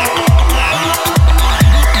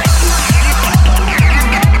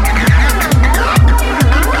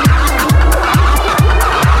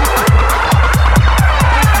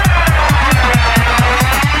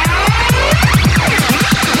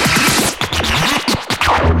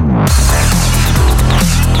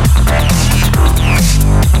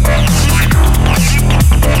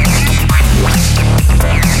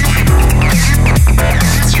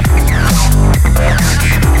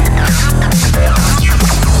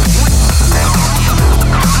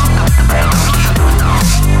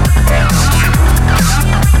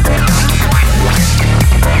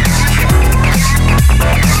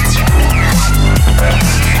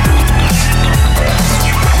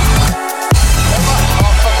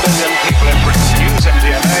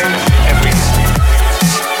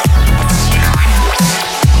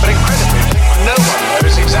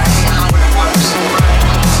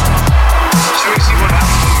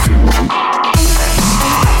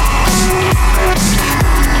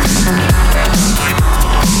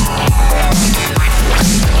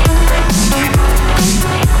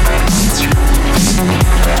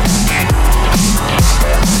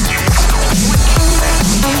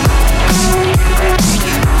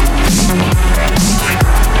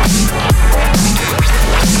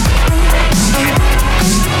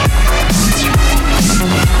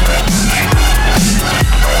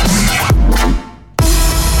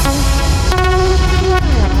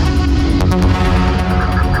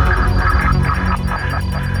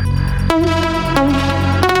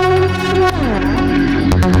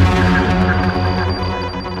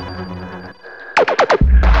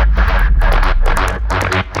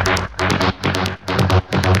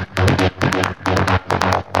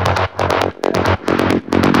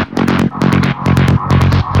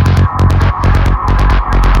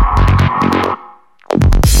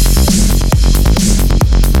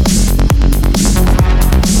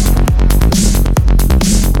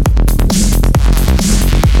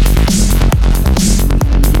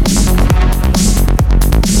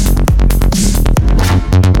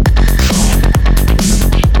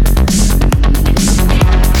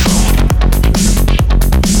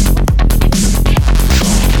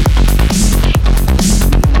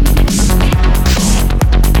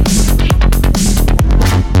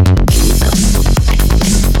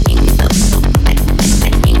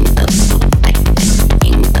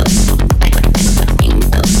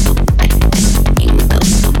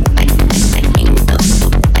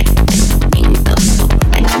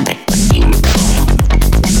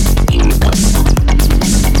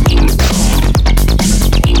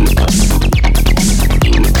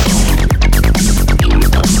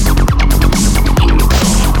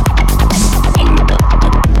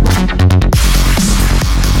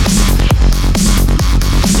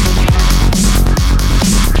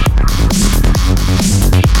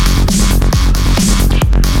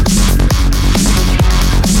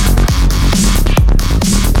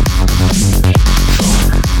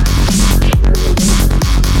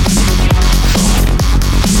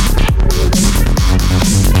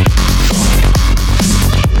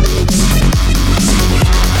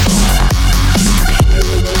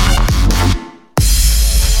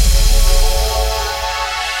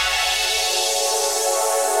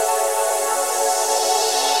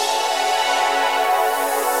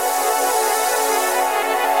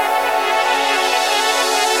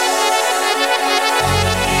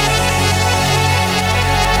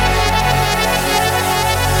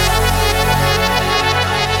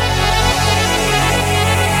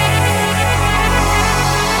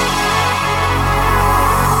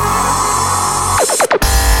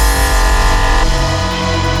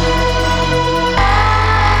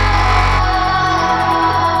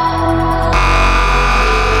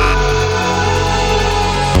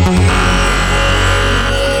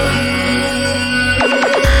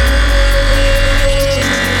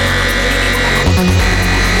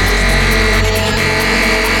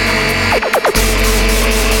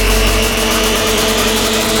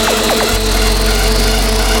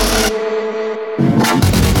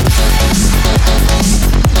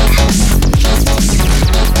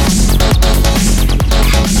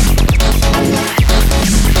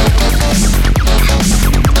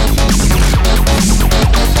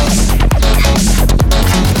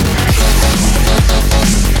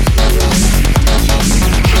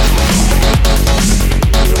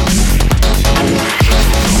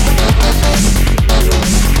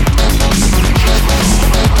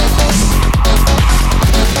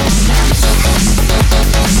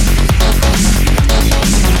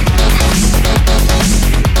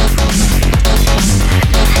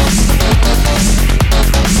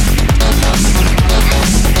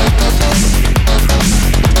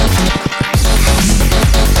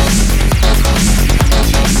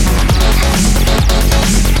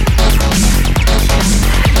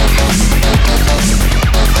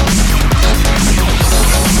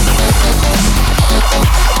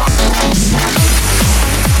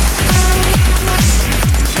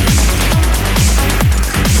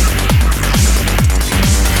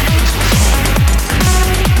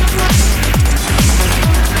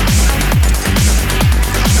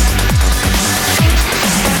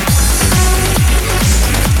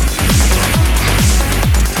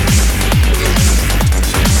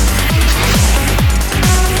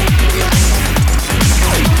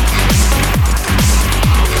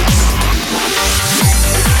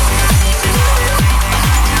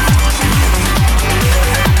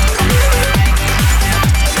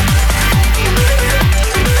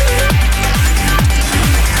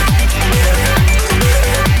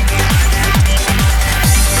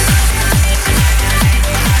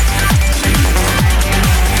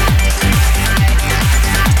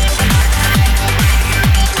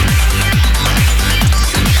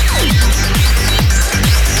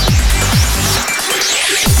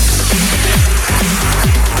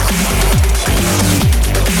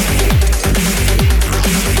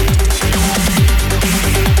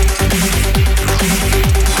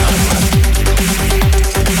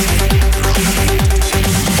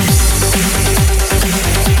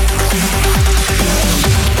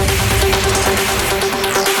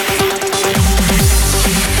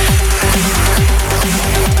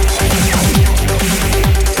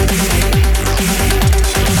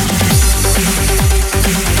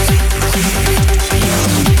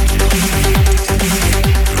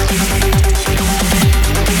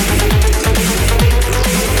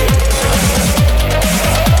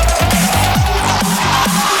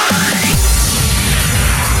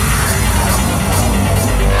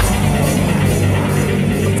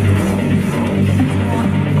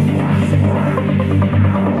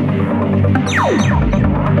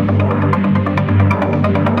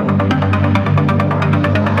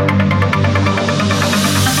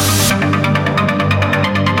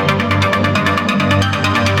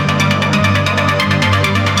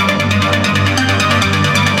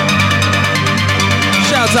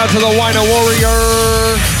 out to the Wino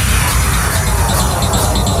Warrior.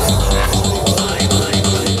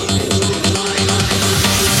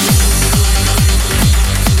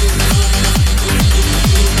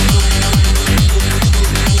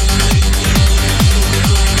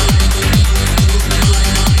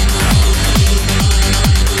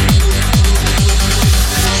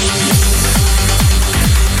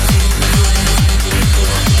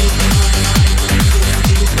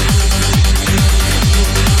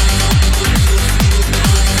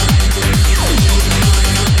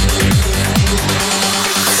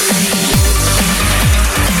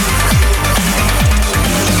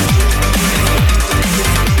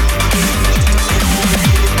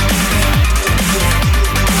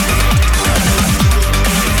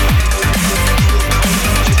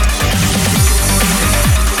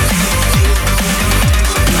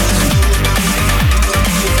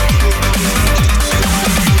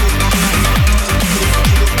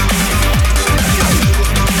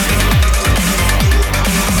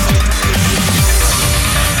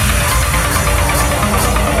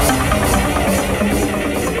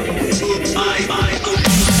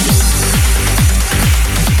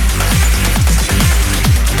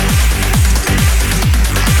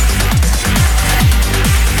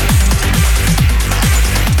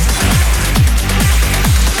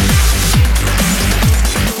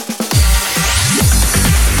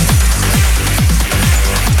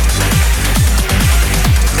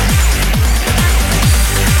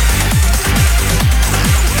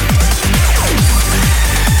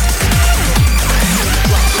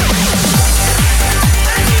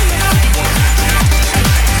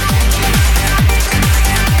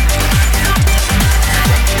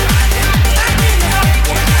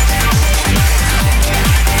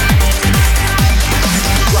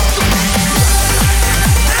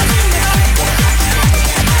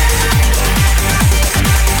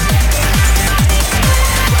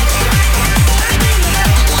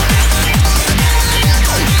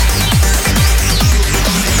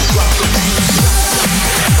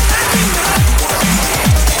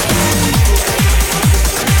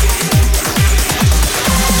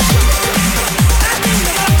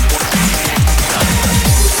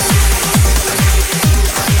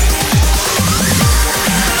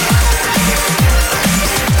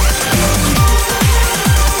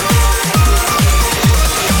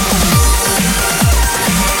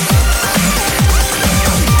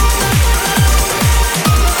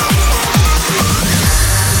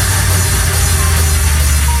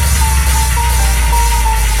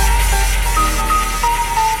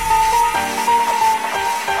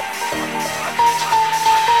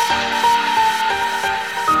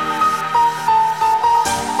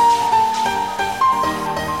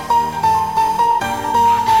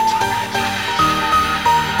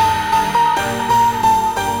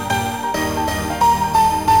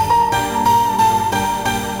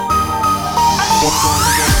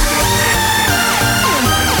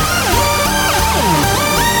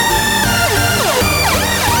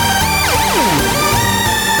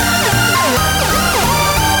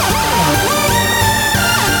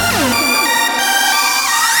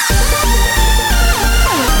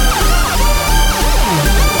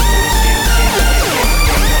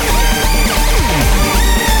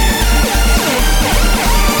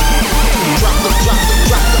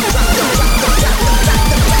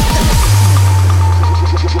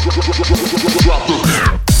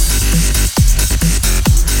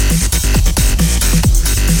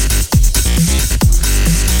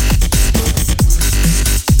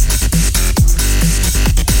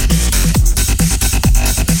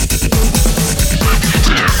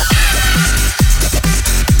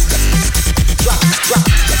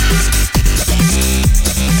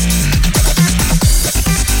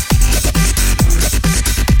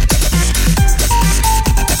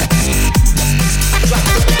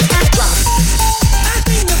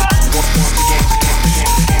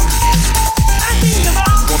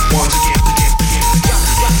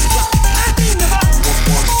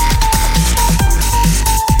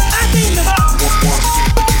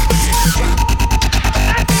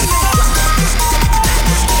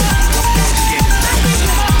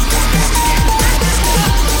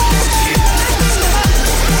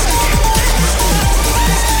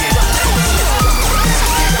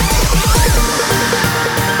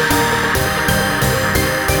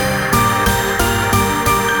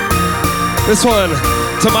 This one,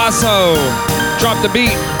 Tommaso, Drop the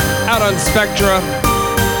Beat, out on Spectra.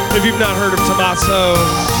 If you've not heard of Tommaso,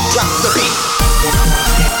 Drop the beat.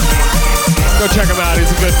 go check him out.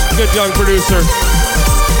 He's a good young producer.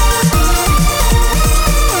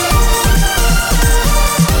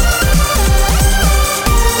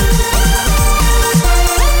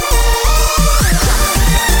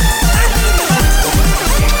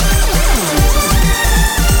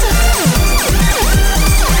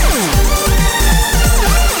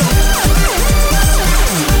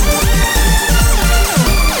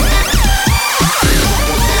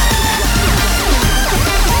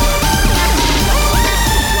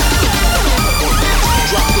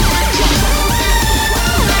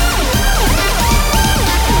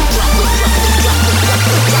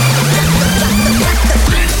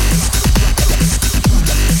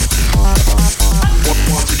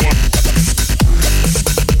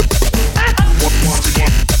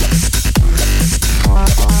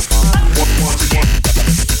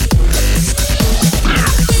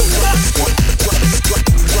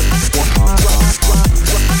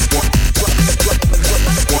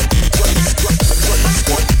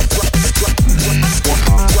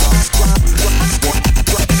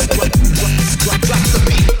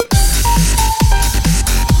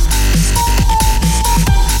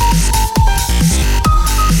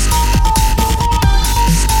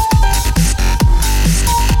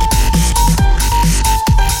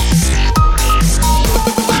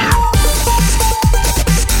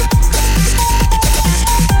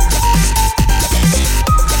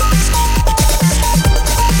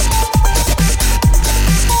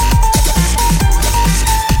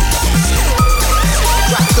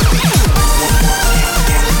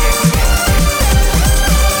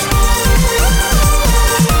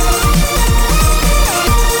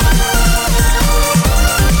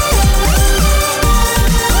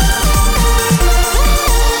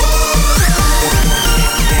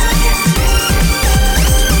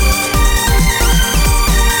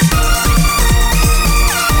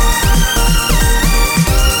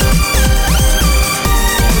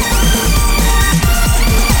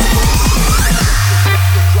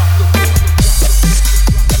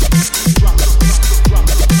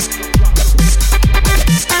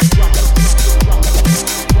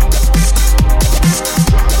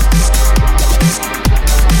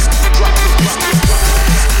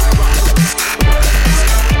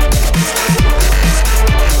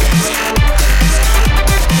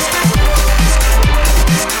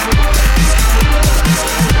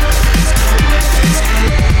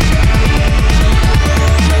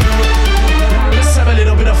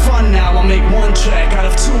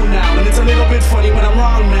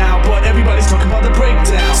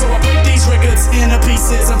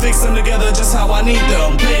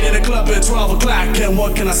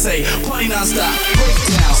 say party non-stop.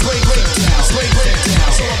 Breakdowns, breakdowns,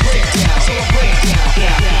 breakdowns, so I breakdown, so I breakdown.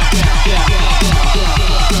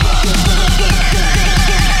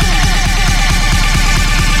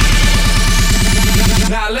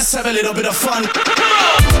 Now let's have a little bit of fun.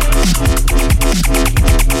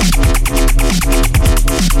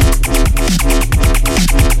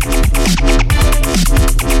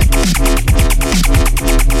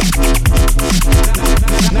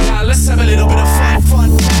 Now let's have a little bit of fun.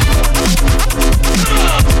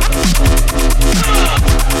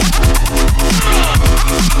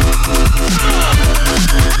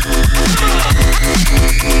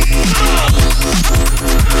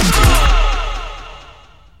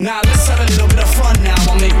 Now let's have a little bit of fun now.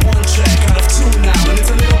 I'll make one track out of two now, and it's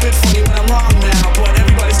a little bit funny when I'm wrong now, but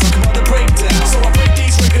everybody's talking about the breakdown. So I break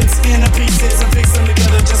these records into pieces and fix them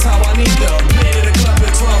together just how I need them. Made at a club at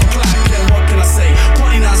 12 o'clock, and what can I say?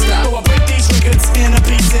 Party non-stop. So I break these records into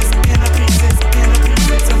pieces, and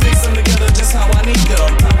fix them together just how I need them.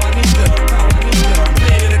 How I need them, how I need them.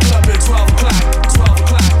 Made at a club at 12 o'clock, 12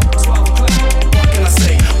 o'clock, 12 o'clock. What can I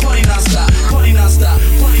say? Party non-stop, party non-stop,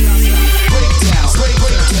 party non-stop. Breakdowns,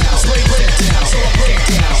 breakdowns, breakdowns, so I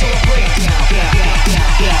breakdown, so I breakdown.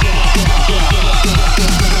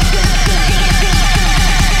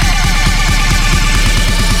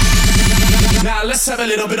 Now let's have a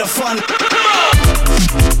little bit of fun. Now let's have a little bit of fun.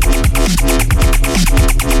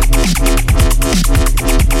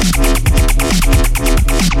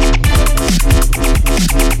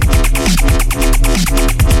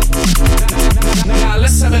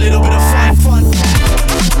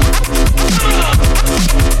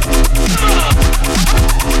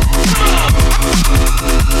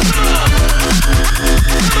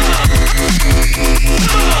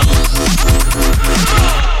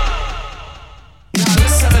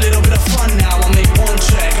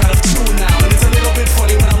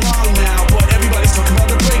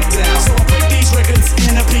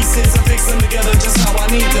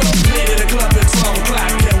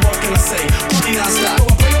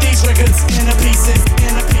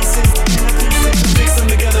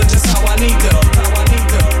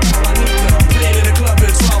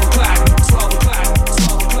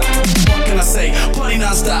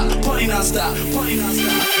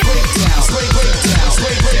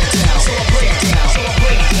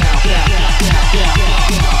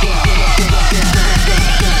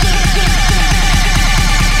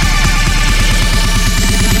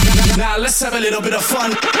 Let's have a little bit of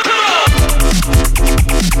fun.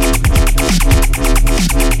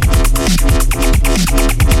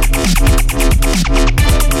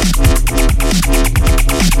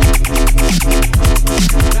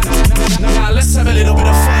 Now let's have a little bit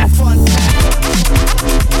of fun.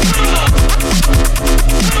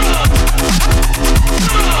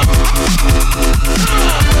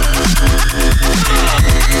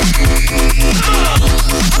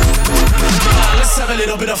 Let's have a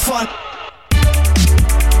little bit of fun.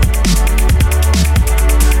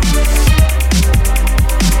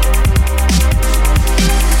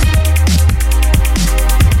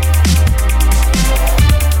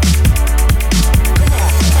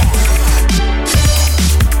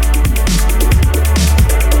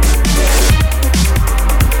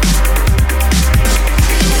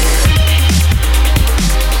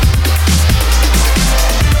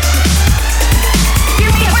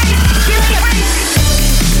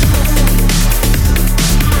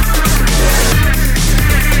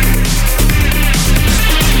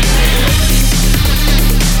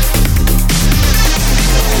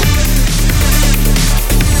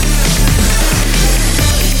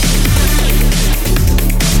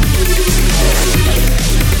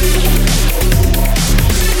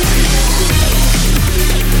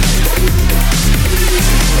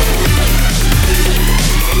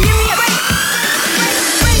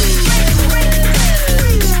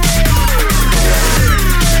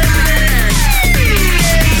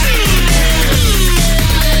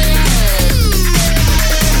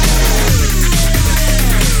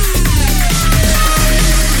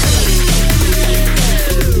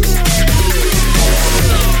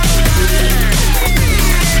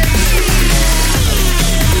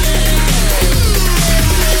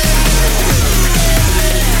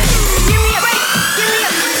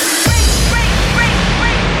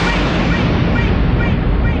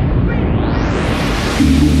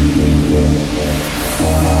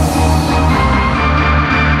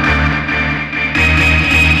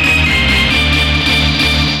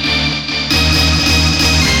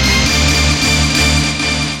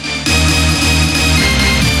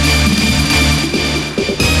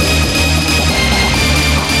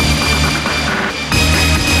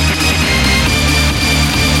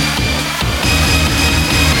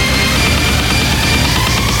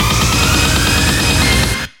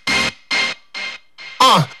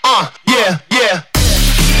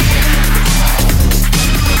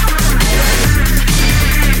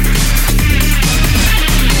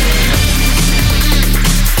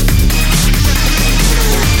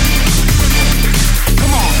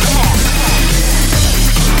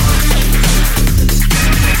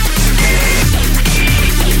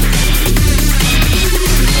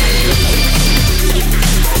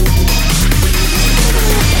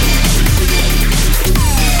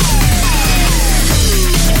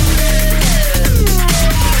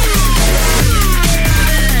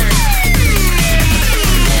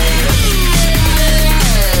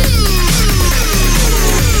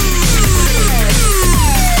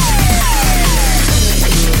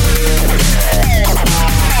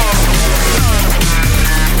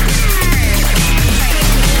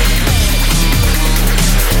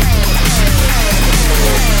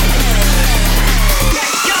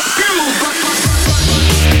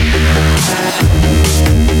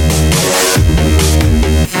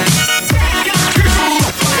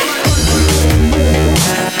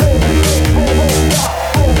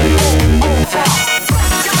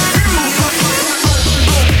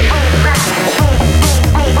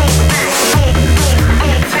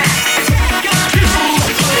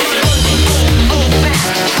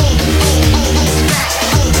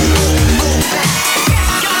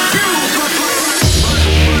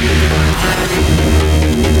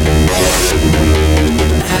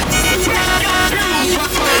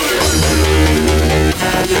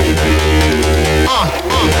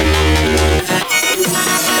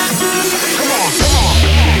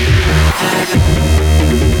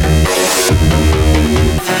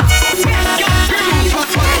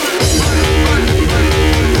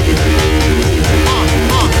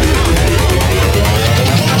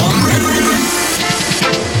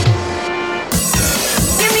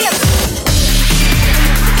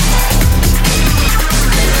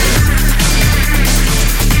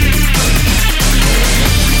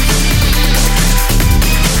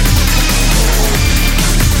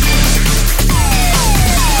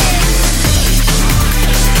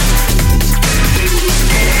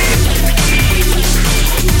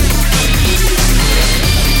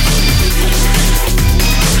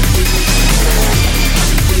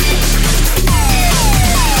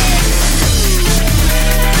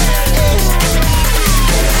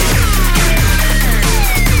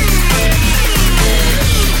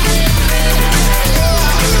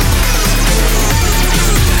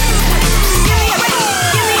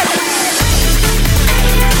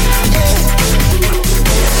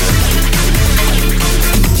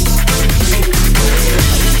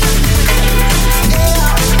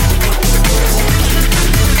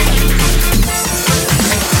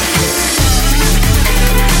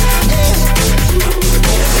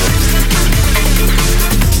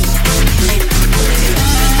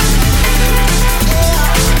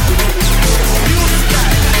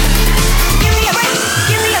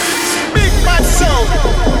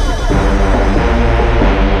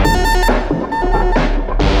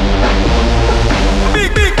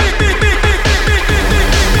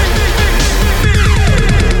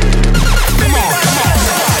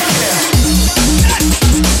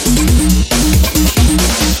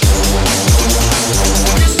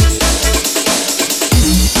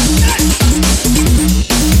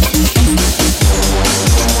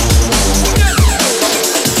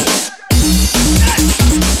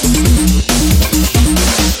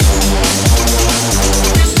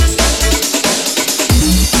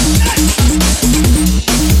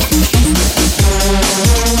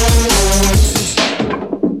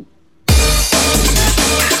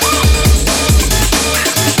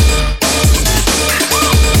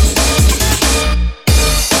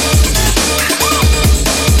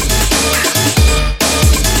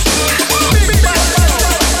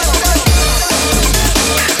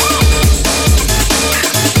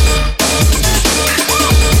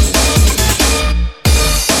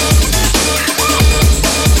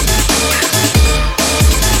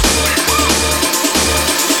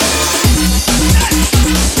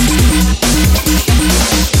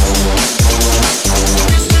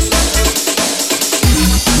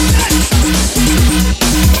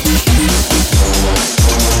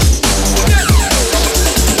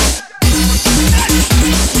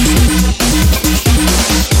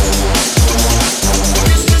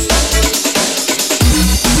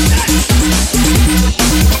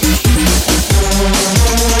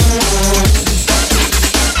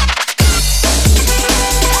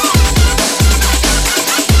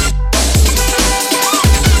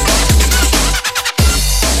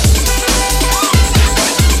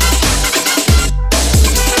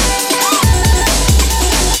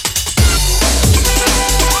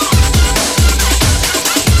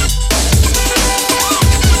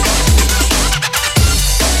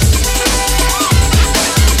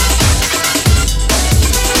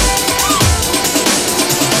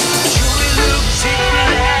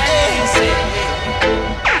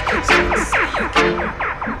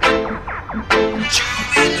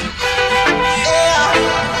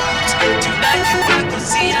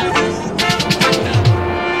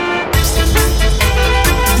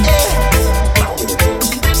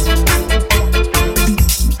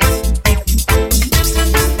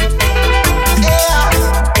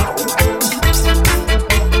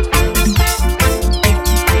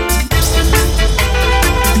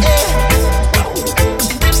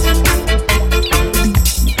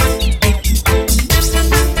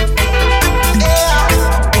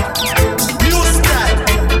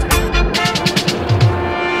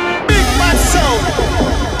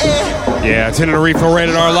 Yeah, tune in to Refill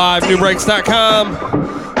Rated R Live, newbreaks.com.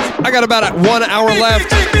 I got about 1 hour left.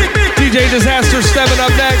 DJ Disaster stepping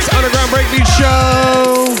up next. Underground Breakbeat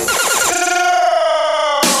Show.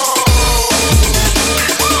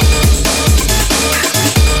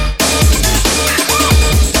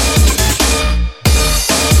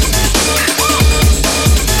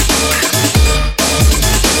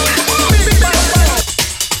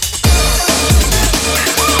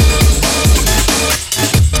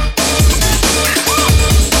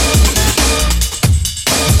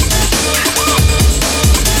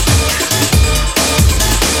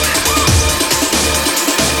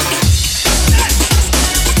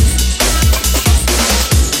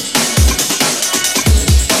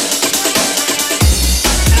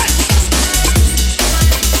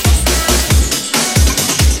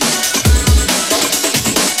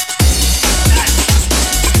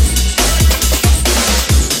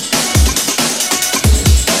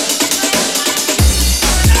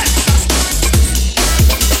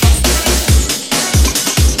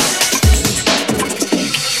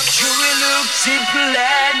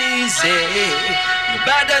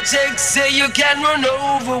 Say you can run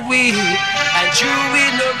over we, and you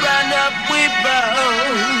will not run up with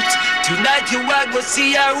boat. Tonight you are gonna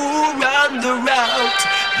see how who run the route.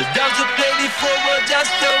 The dogs are plenty forward,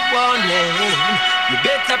 just a warning. You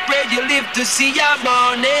better pray you live to see your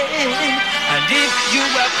morning. And if you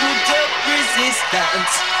are put up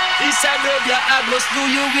resistance, this I know your agros do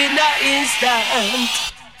you in an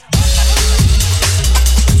instant.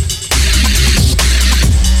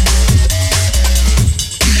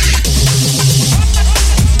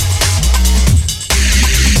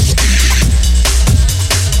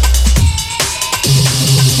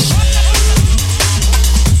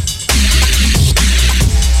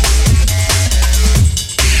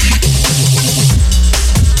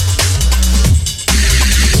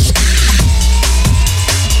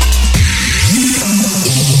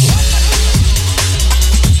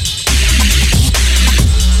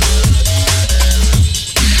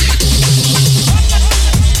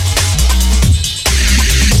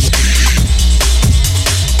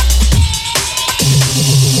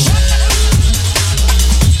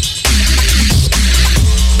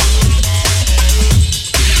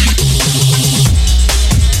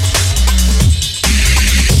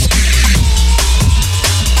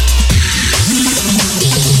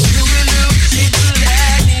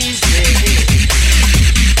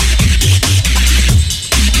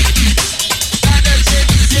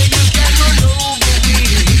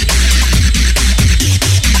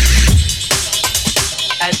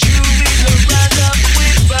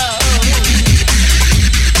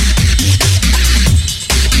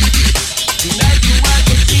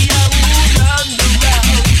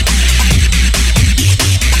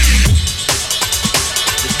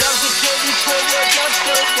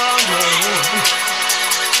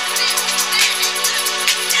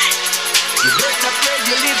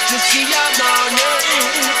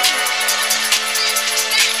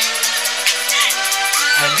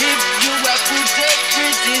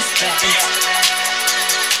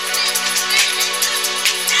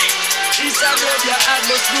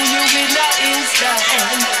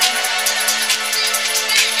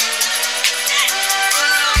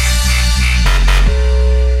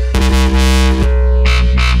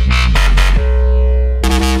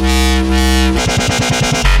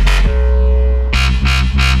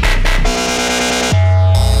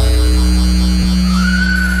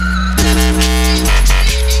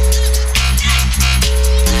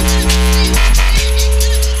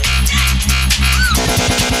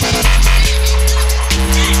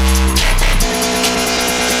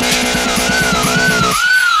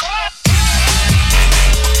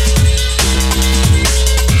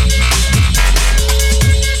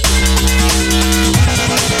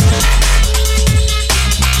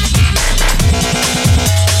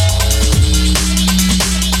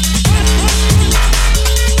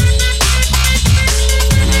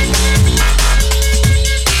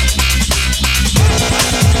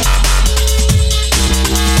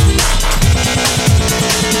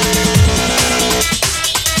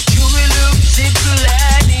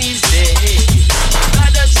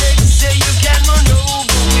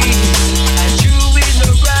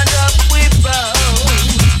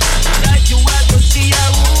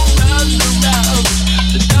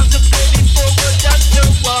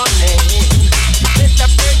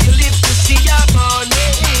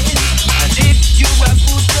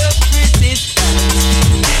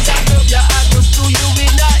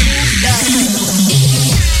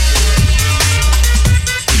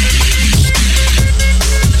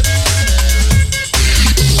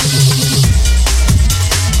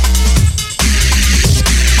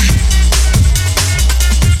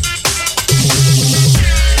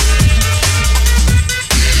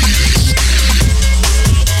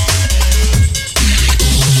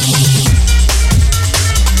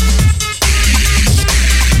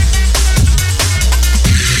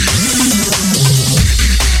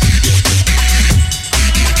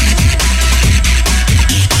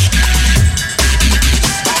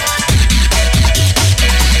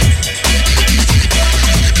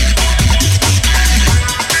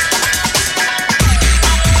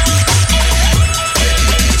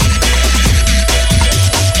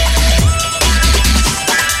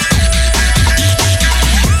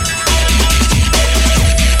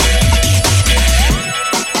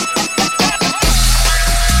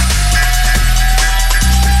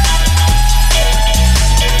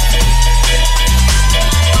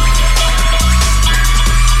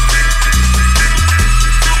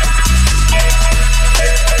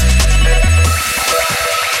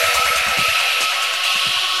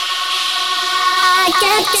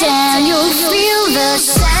 and you'll feel the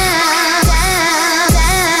sound.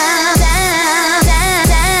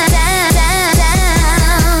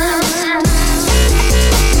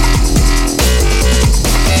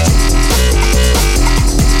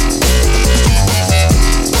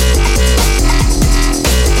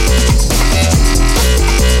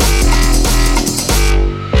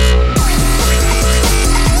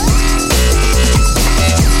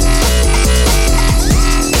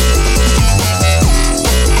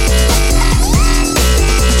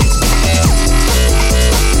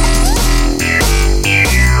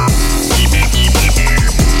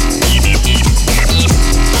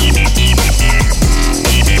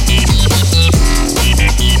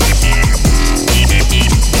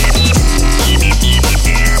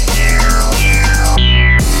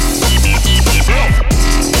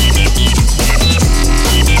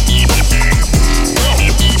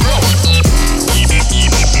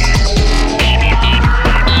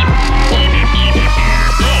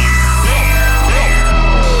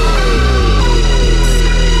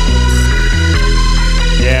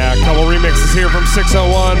 Here from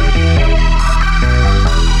 601.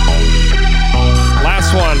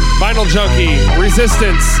 Last one, Vinyl Junkie,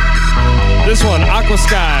 Resistance. This one, Aqua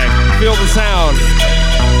Sky, Feel the Sound.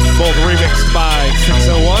 Both remixed by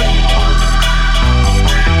 601.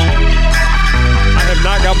 I have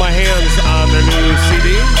not got my hands on their new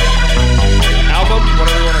CD, album,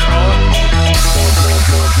 whatever you want to call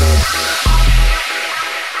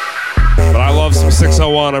it. But I love some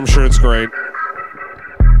 601. I'm sure it's great.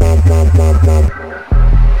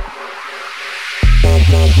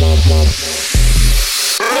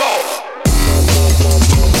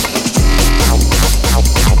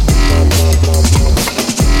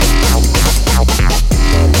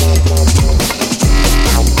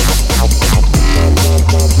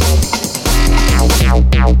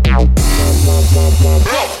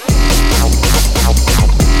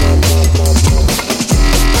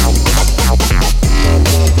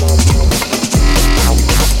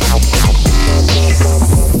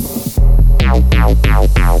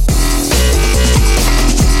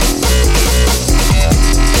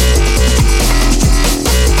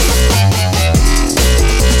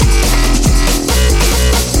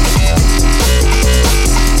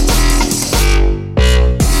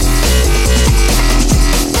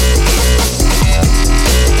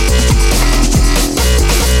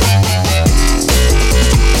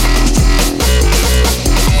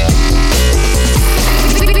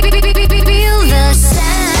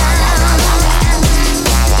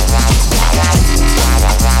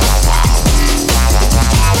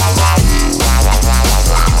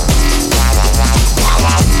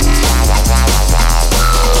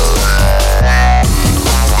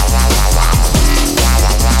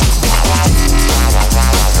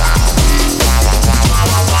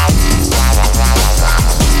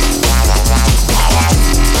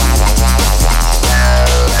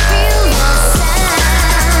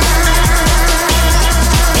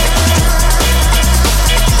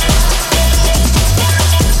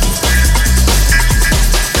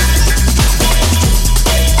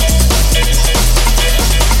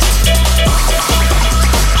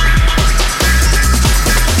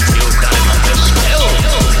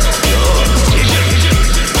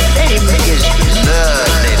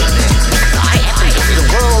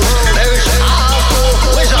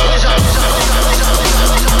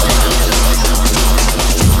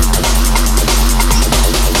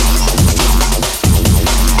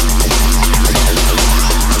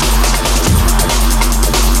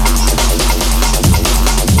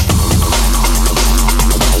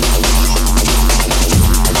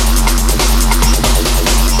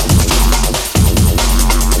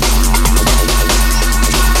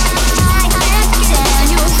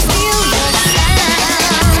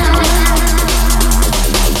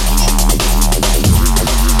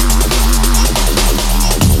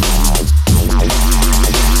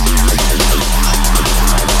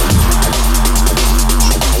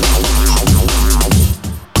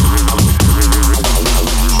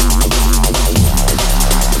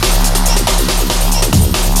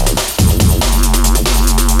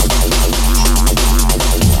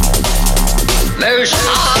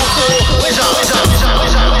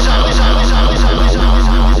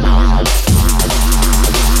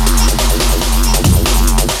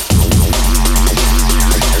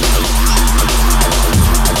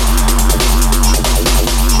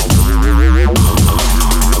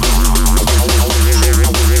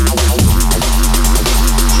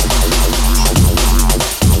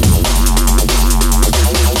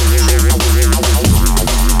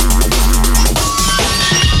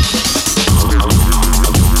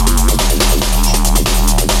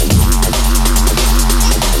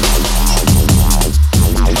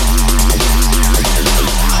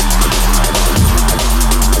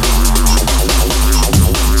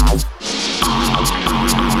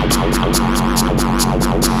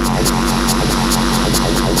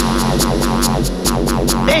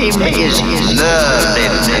 name is Merlin.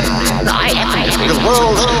 I am the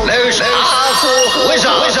world's most powerful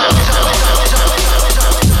wizard.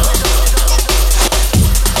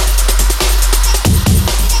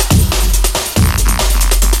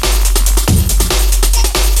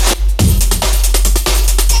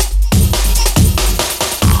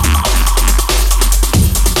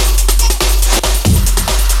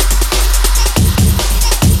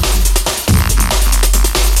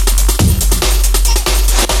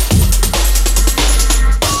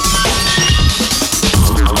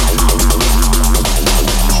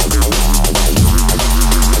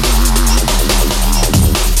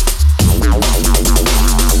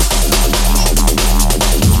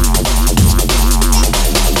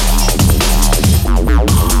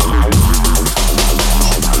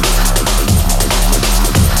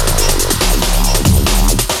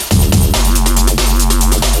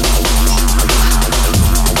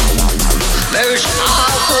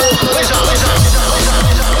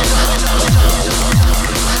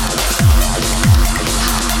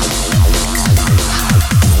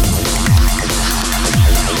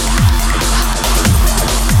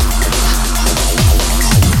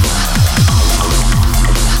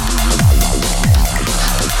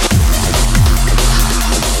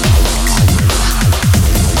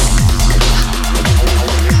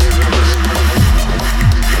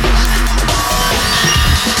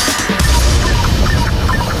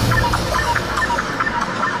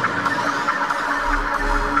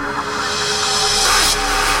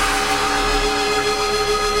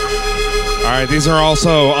 These are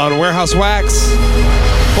also on Warehouse Wax.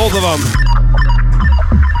 Both of them.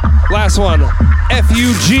 Last one,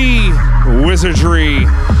 FUG Wizardry.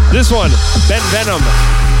 This one, Ben Venom.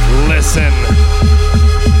 Listen.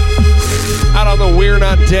 Out on the We're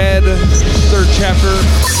Not Dead third chapter.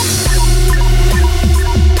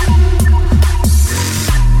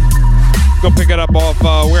 Go pick it up off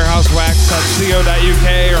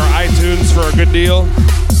warehousewax.co.uk or iTunes for a good deal.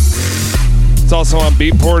 It's also on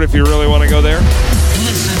Beatport if you really want to go there.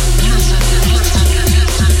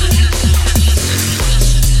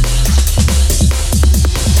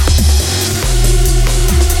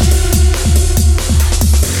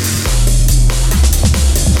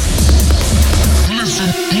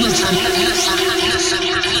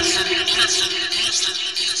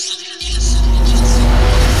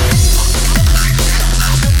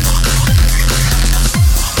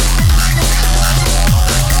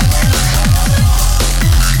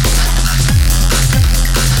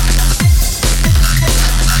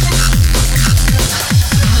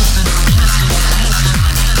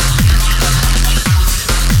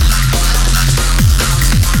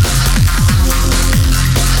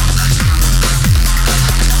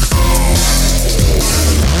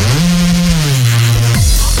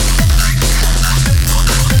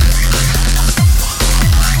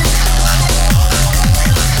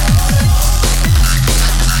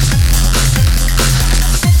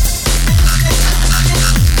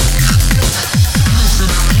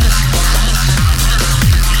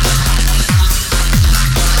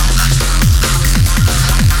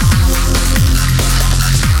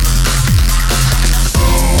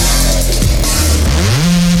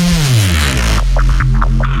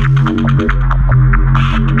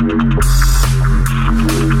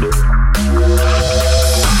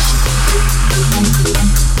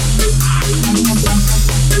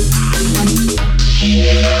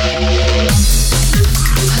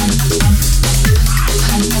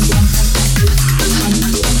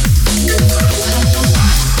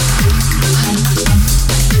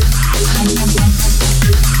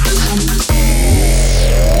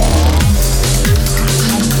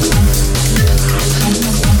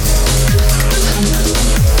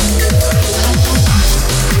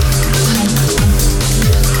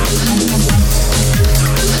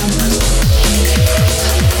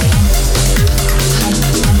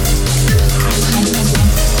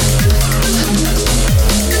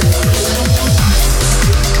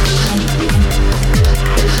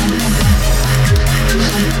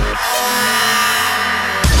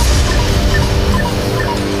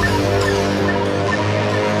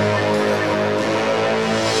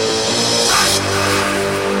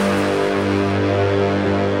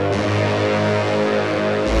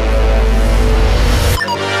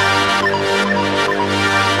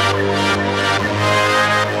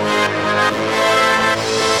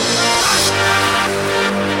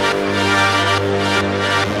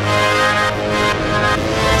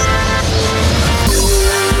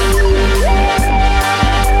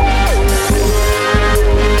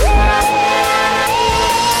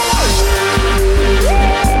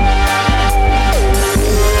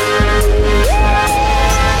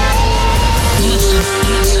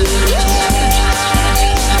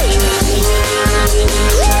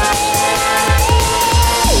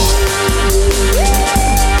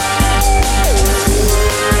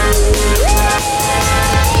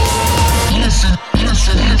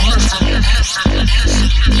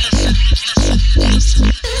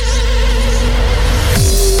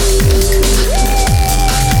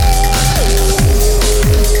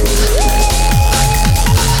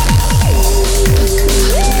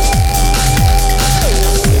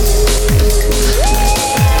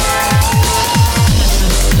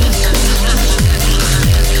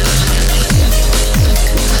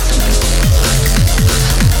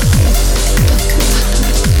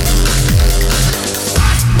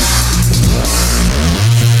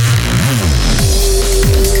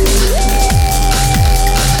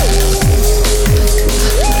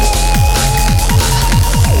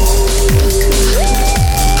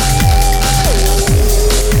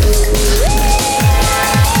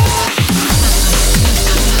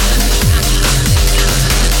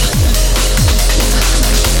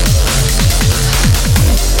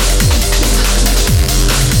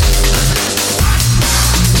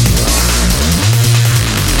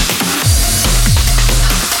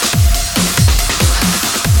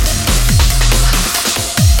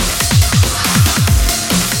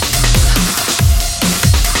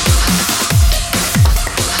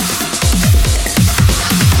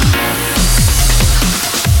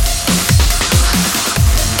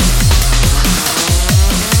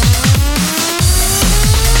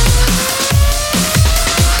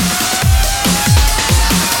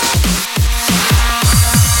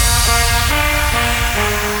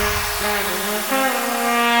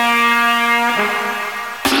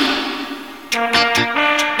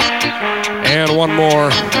 And one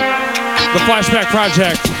more. The Flashback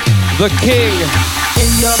Project, The King.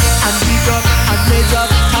 Hey up and big up and raise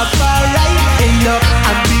up top right. Hey up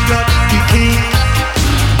and big up the king.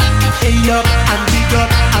 Hey up and big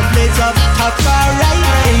up and raise up top right.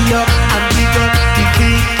 Hey up and big up the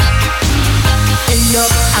king. Hey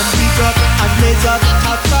up and big up and raise up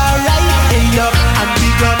top right. Hey up and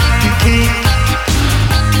big up the king.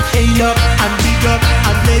 Hey up and big up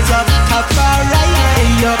and raise up top right.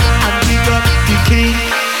 Hey up and big up the king.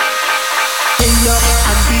 Hey up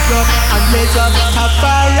and big up and raise up top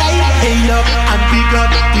right. Hey up and big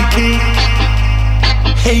up the king.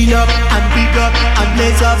 Hey up and big up and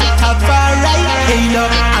raise up top right. Hey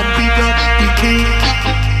up and big up the king.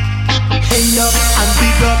 Hey up and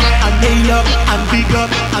big up and hey up and big up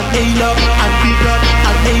and hey up and big up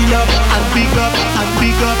and hey up and big up and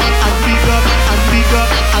big up and big up and big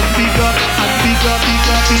up and big up and big up,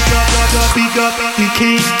 big up, big up the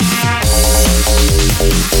king.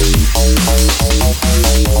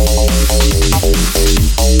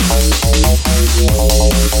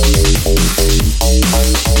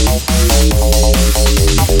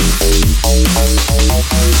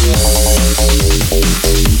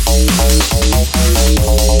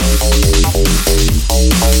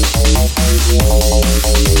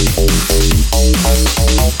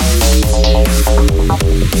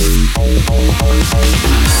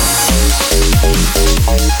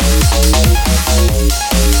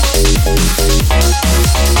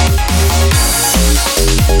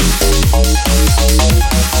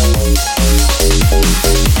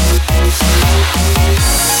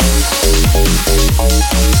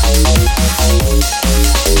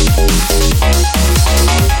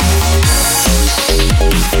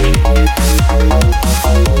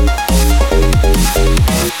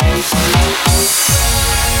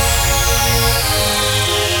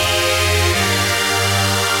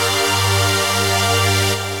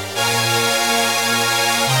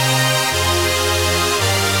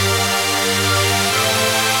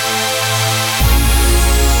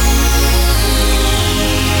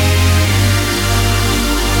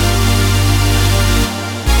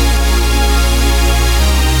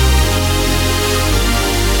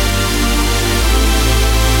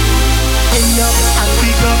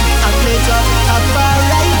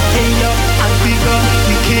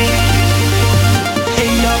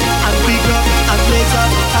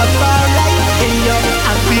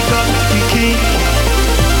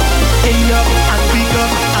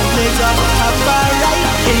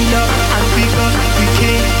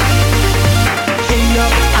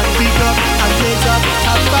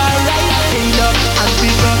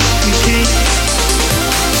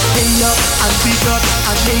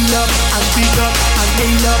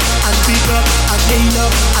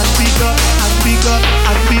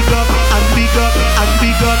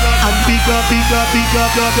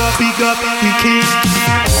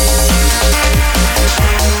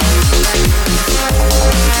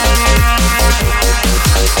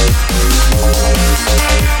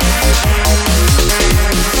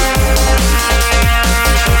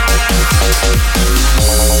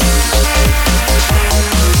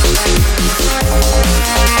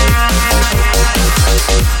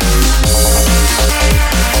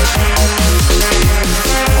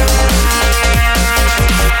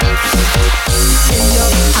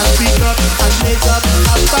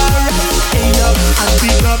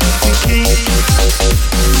 Big up the king.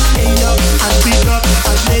 Hey up and big up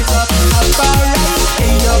and raise up, up, alright.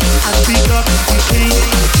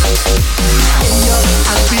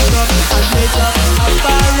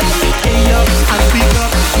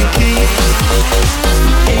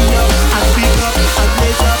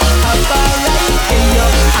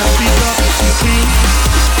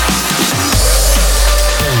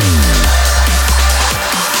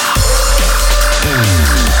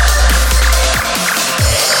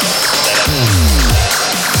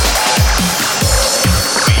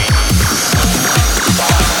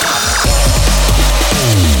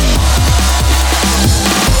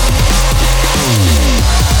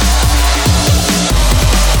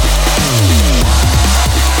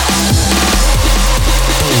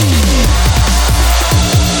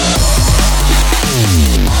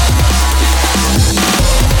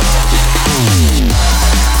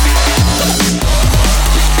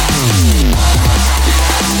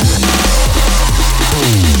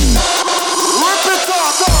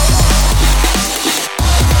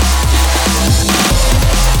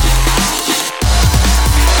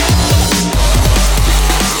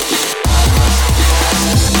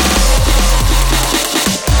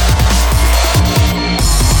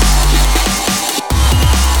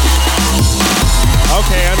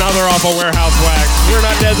 up on Warehouse Wax. We're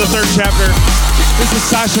Not Dead, the third chapter. This is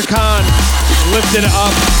Sasha Khan, Lift It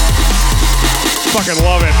Up. Fucking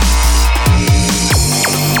love it.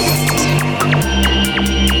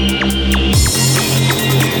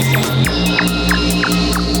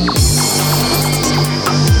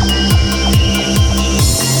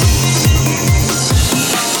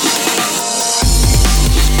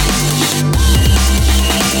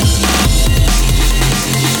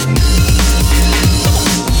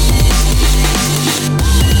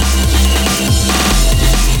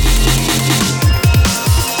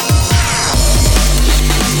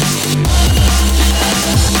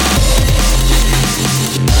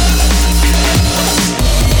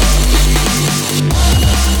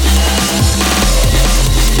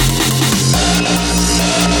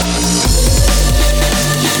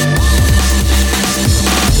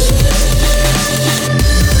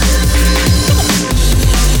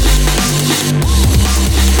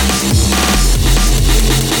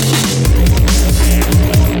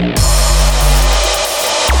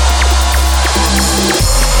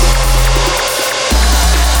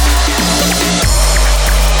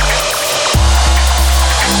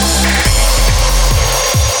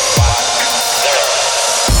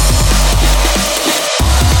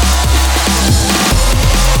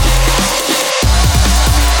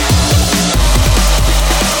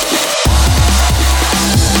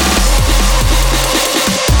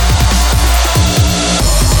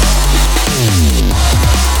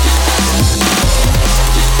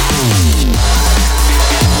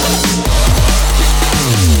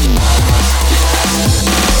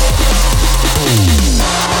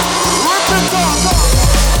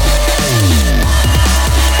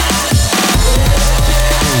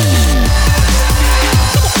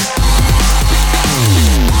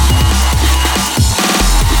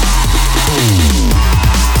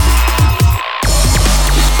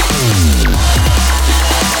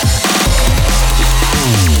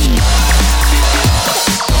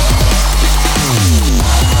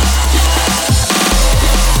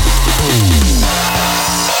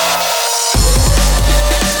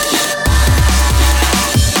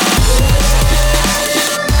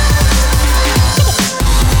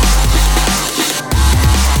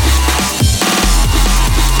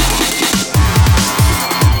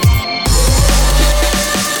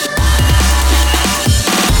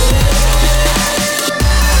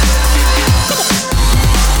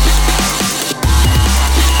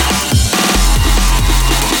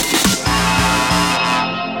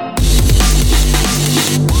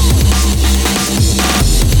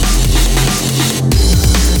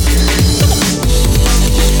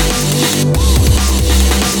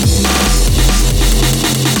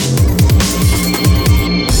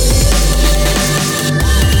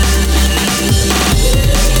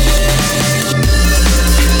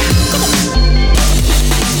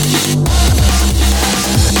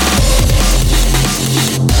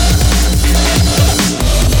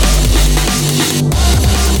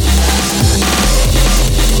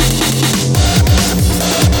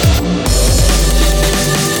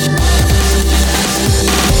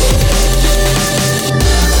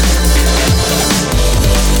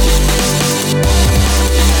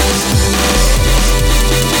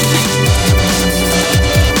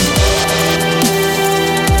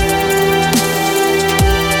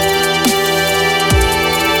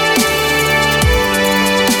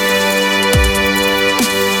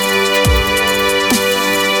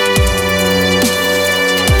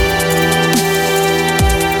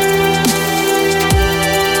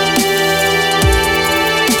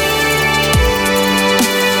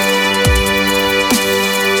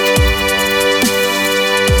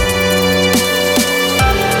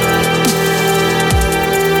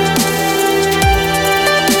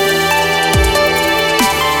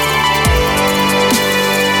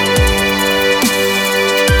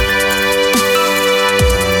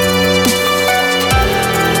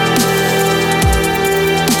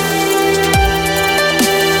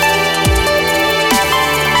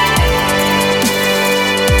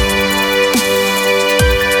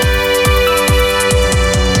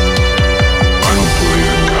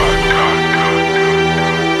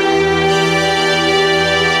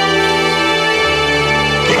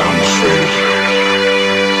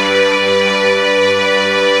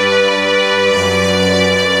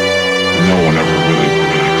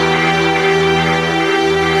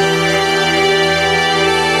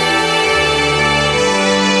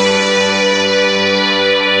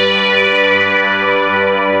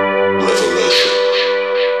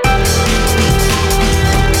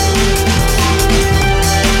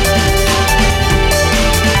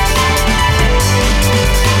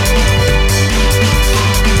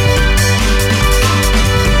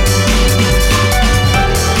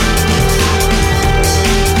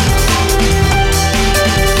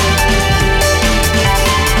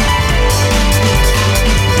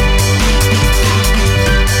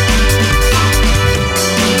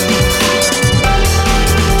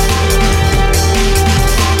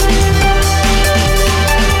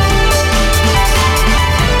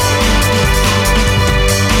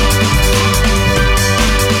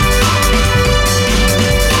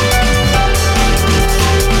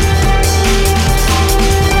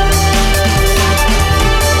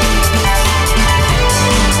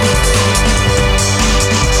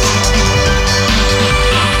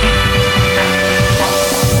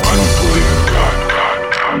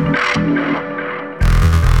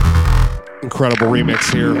 incredible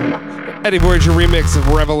remix here. Eddie Voyager remix of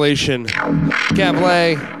Revelation.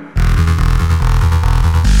 Gavlet.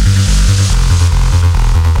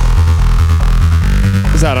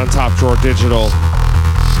 Is out on Top Drawer Digital.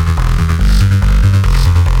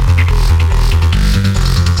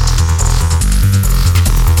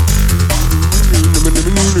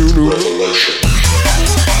 Revelation.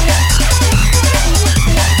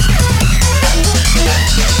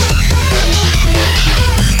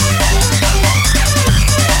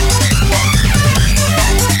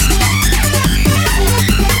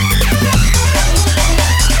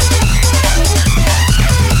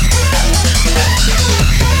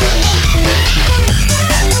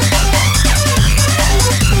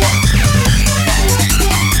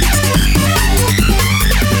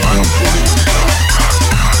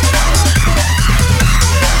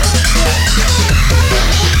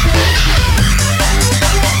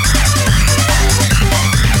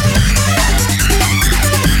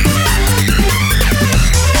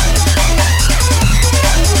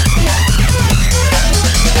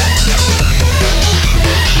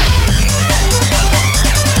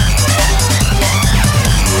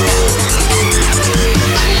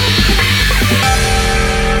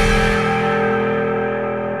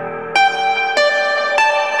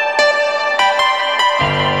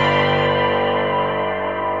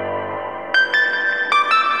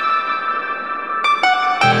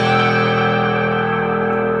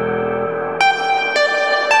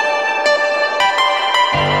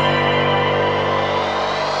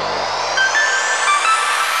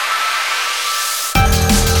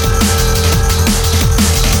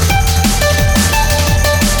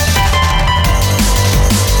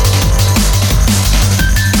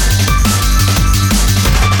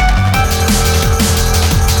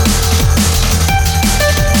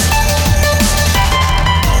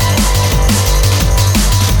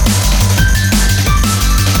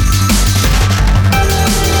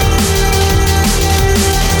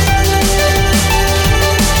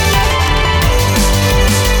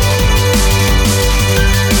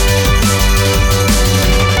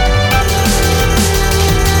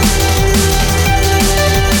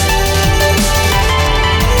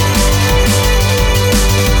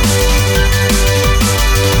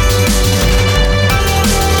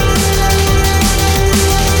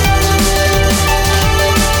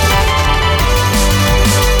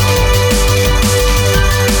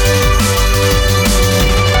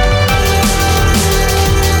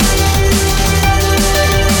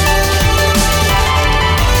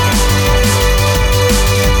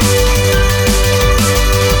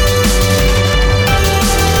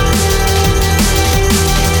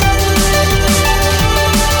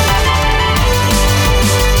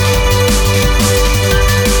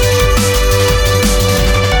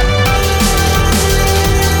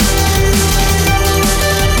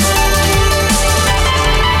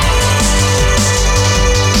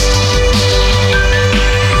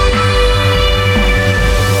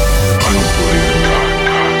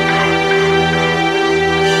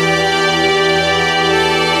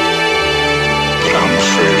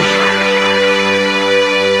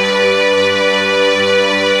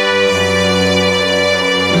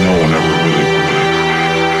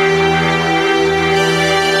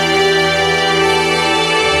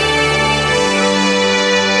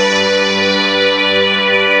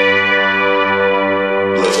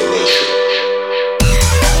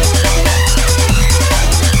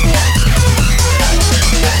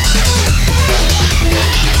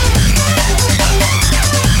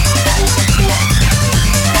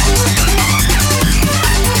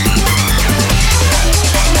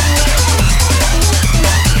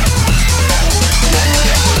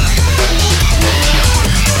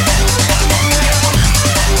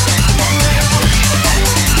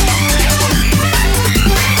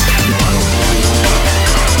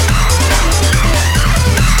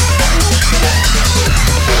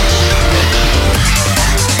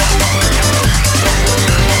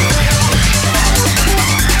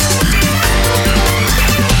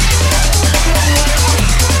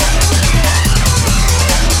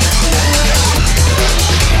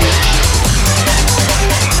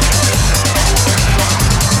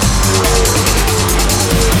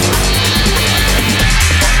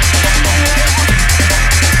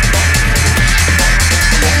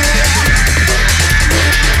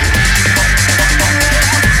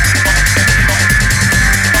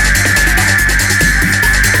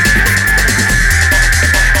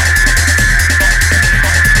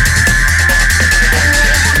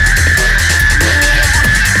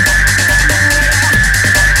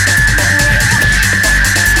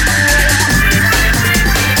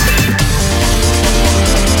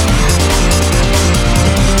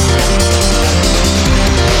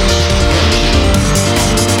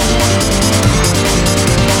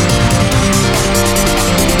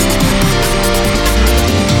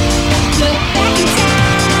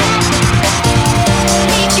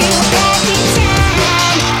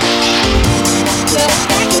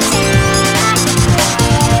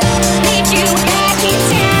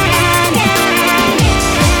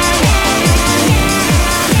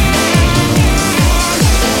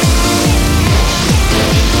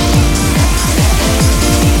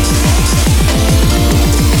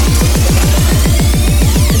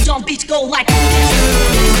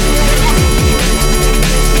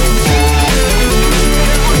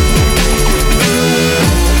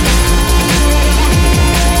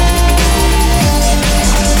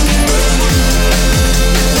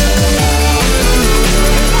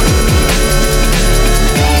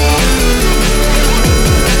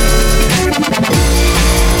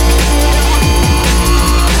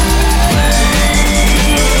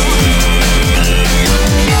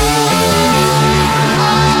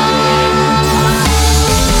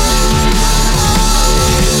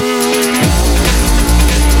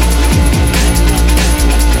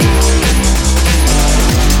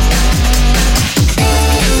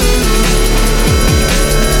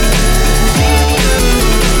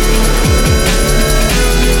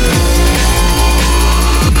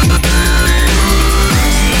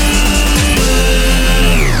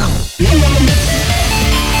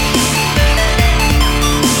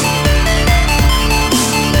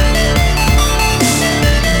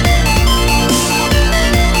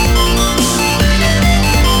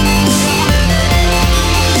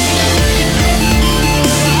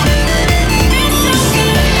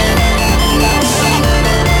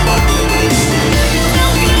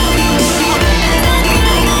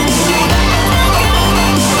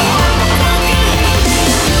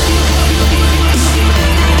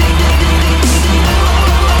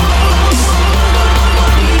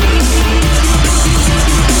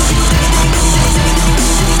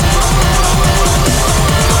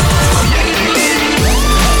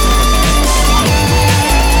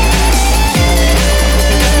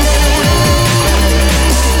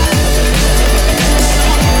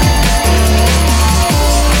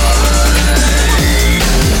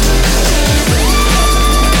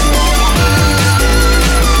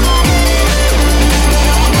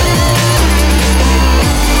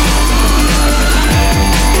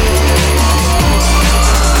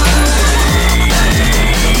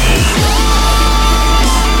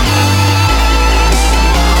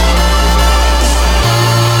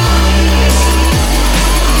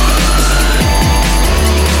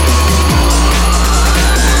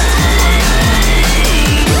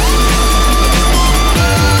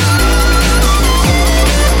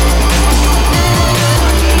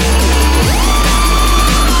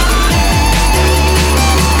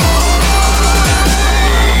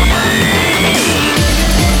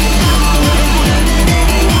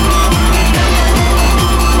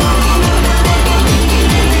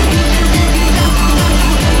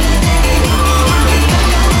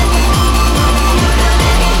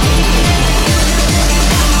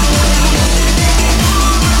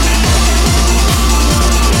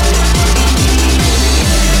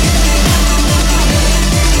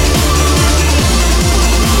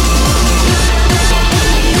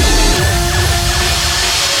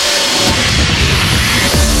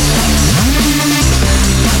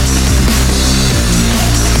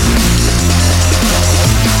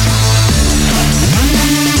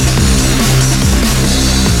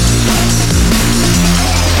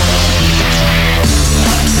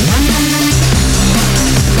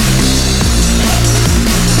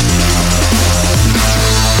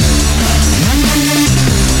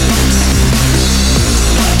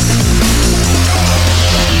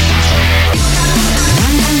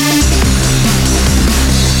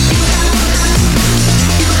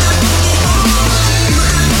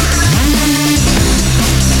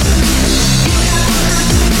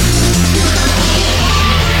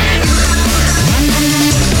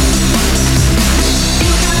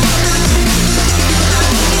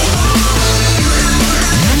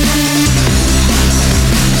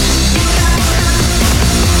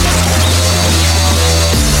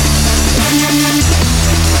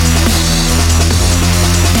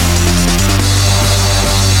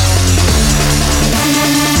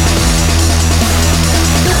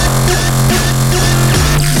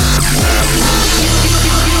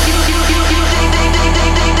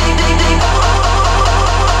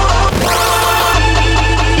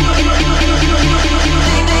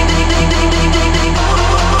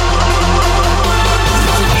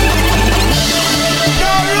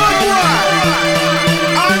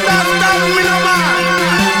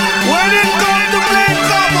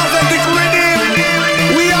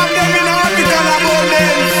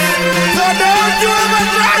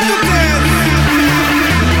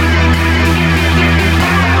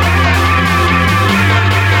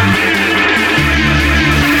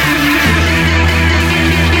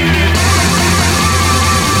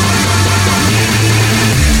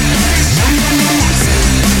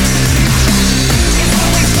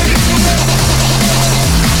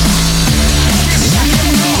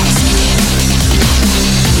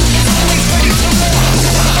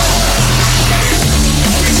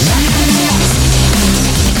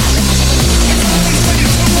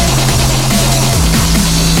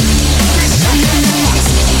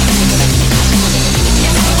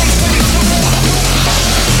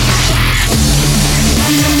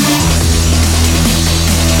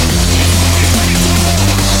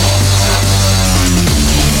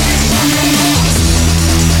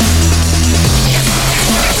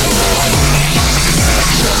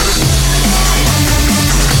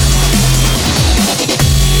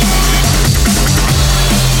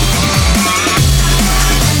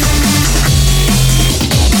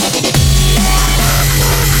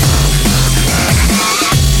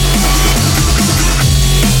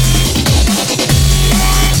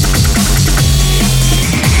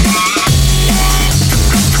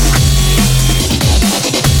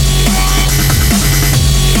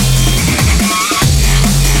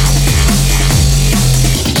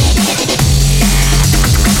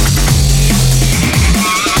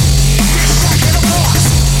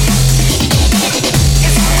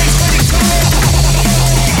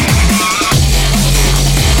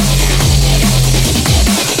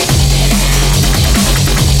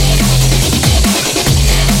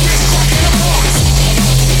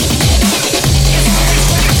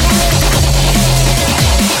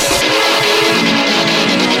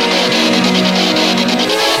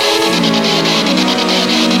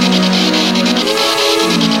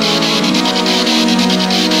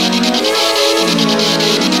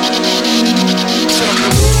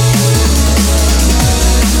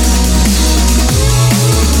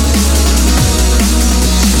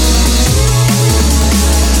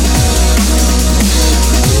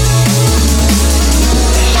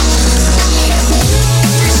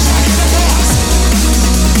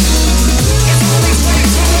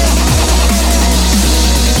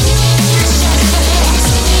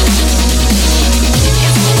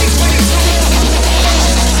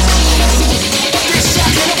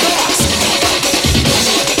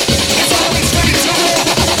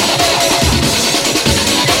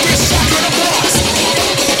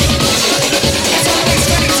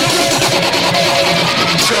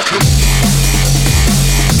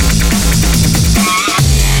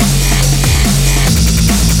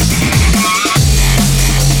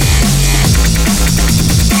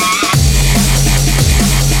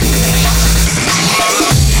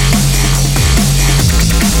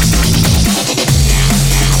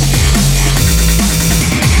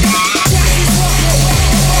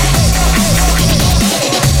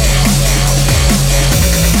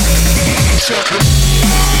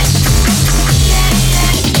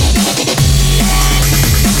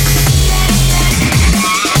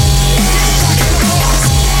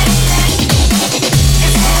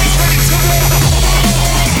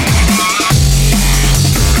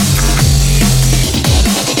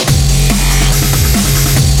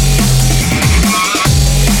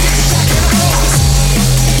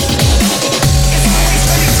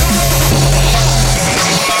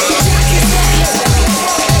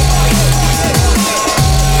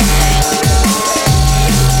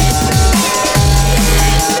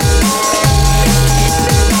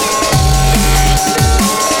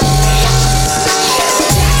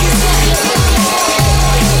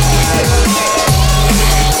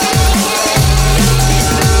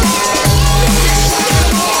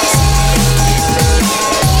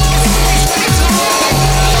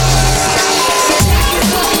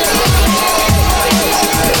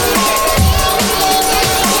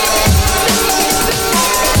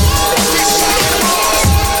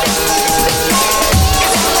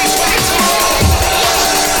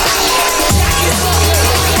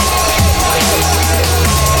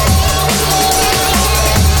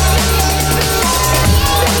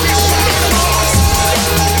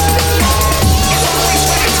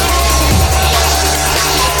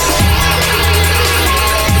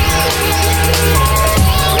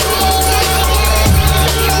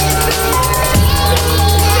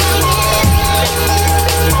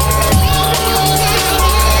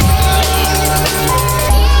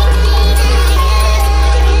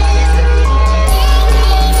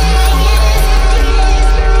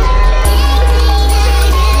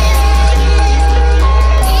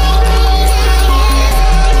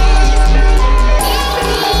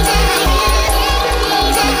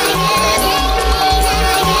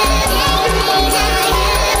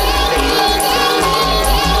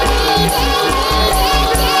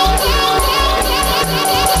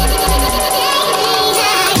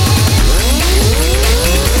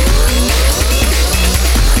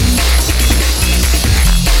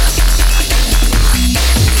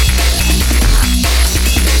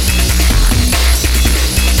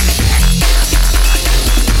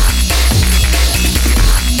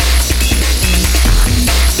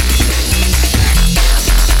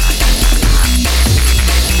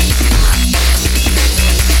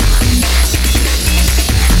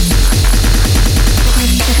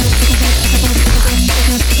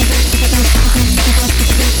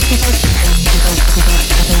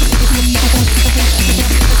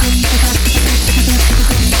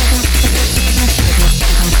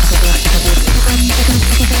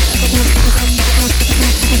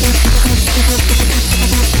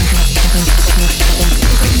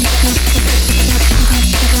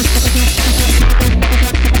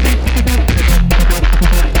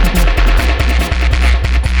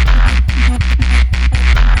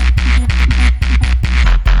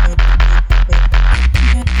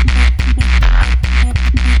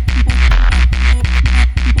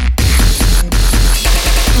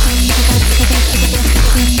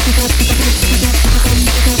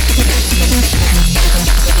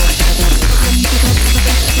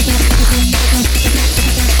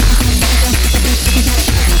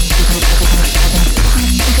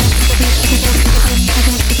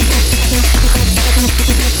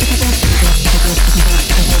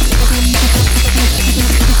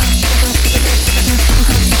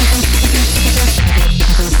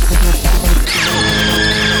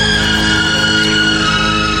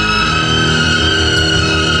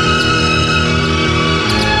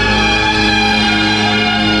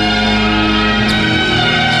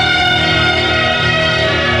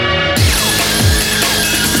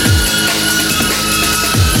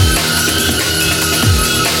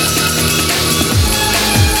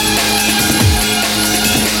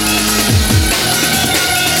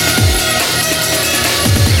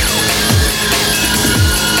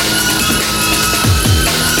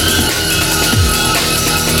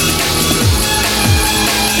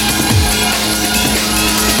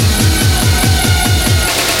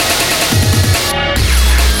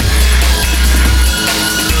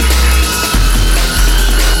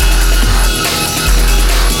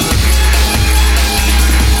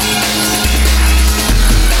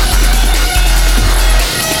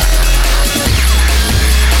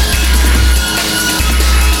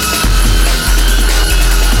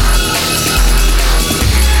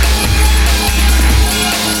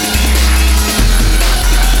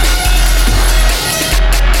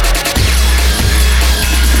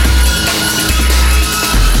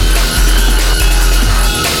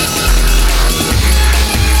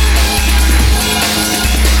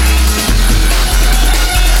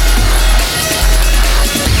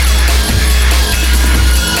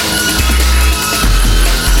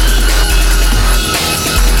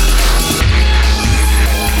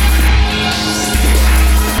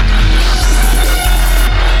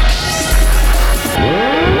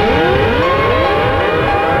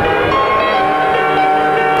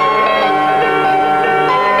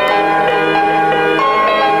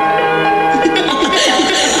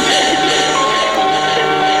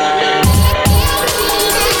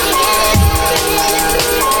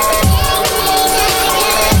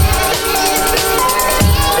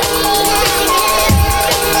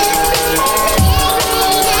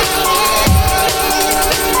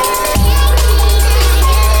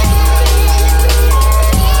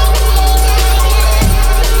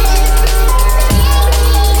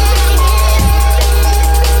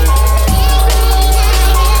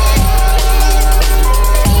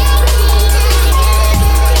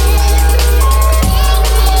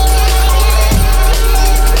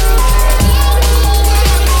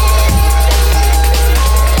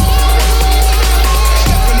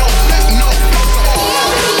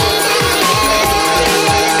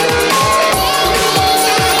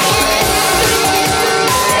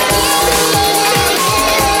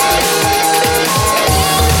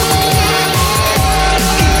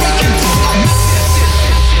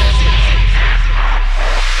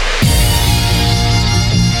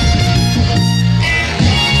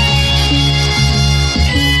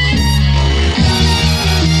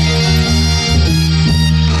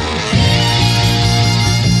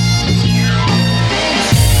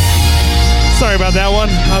 Sorry about that one.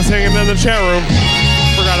 I was hanging in the chat room.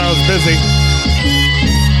 Forgot I was busy.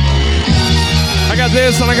 I got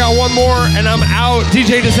this and I got one more and I'm out.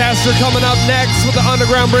 DJ Disaster coming up next with the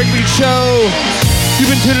Underground Breakbeat Show. You've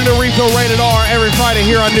been tuning to Refill Rated R every Friday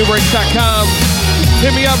here on NewBreaks.com.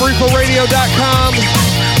 Hit me up, RefillRadio.com.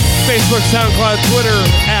 Facebook, SoundCloud, Twitter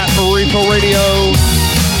at Refill Radio.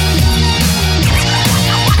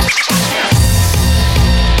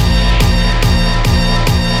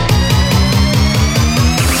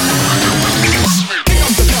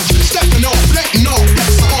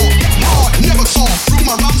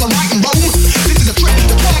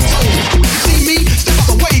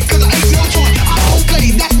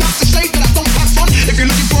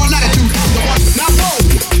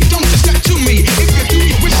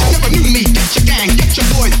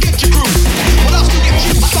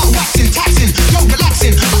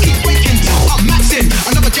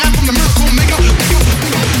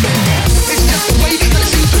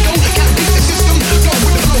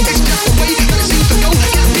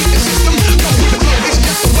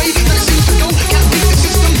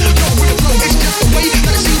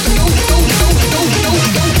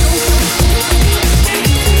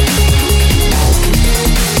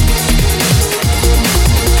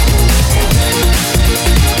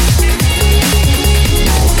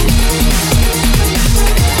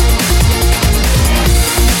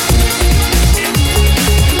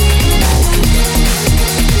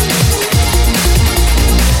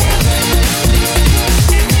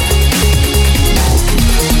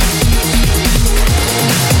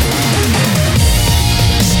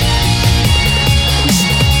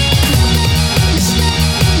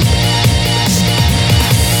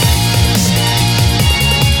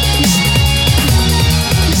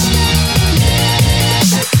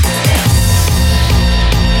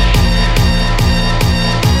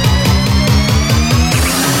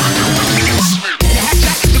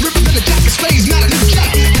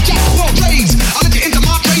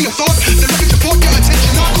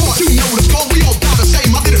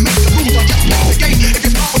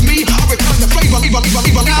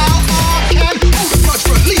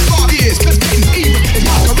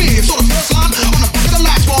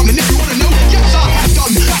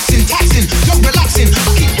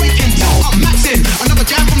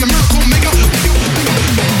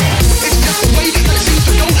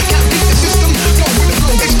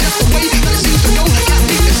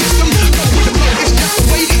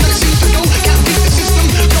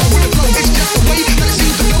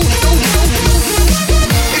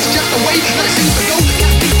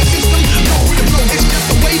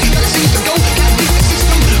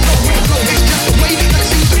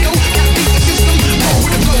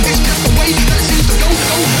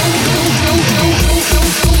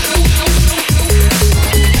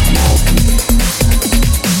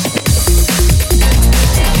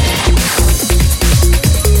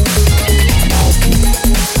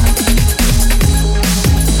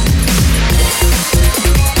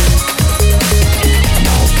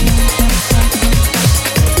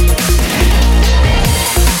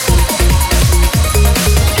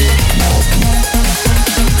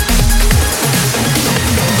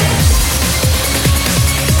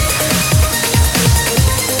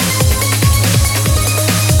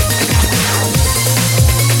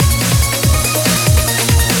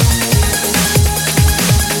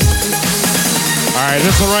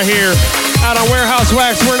 This one right here, out on Warehouse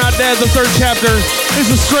Wax, We're Not Dead, the third chapter. This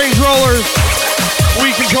is Strange Rollers,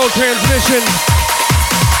 We Control Transmission.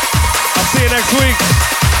 I'll see you next week.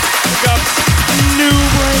 Look up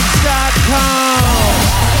NewBreaks.com.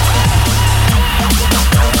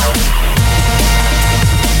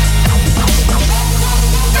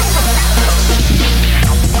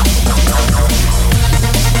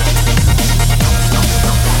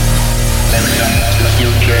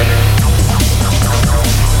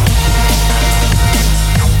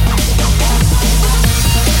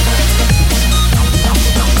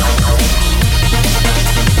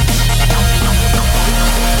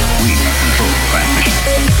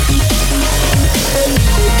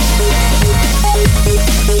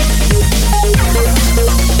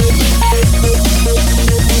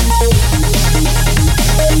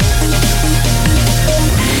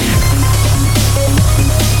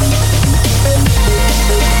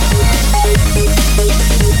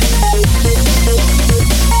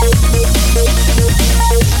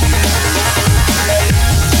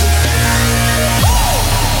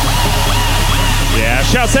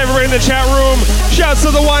 Shouts to everybody in the chat room. Shouts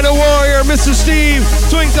to the Wino Warrior, Mr. Steve,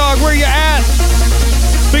 Twink Dog, where you at?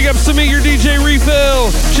 Big ups to me, your DJ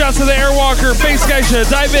Refill. Shouts to the Airwalker, Bass Geisha,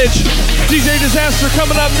 Divitch, DJ Disaster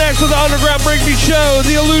coming up next with the Underground Breakbeat Show,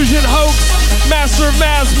 The Illusion, Hoax, Master of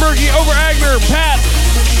Mass, Murky over Agner, Pat,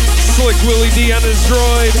 Slick Willie D on his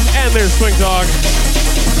droid, and there's Swing Dog,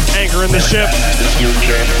 anchoring the ship.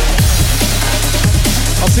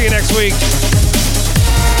 I'll see you next week.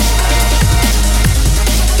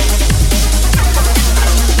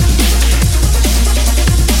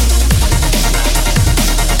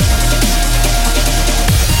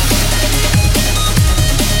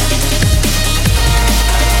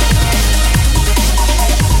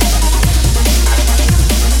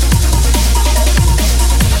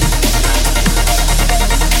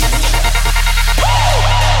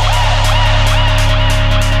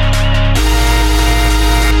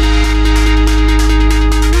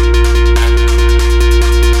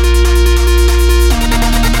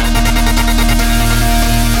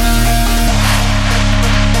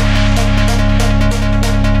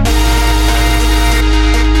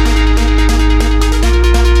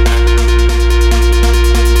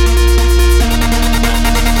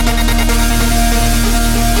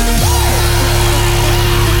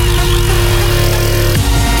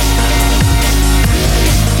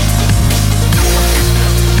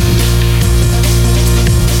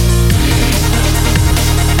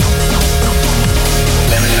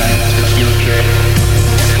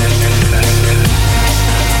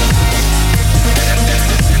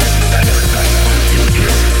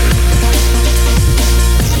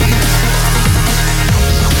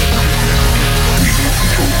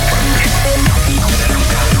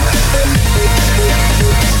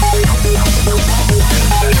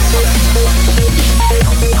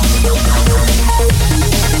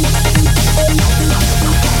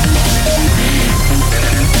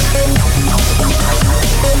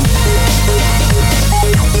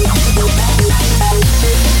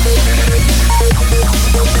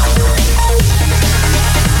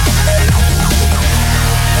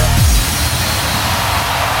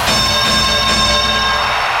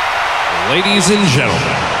 Ladies and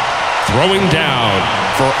gentlemen, throwing down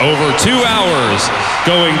for over 2 hours,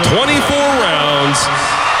 going 24 rounds,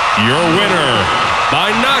 your winner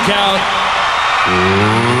by knockout,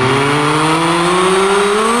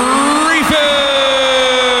 Refill!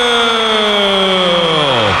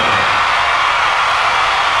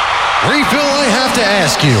 Refill, I have to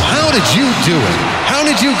ask you, how did you do it? How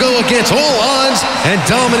did you go against all odds and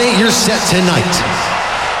dominate your set tonight?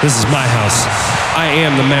 This is my house. I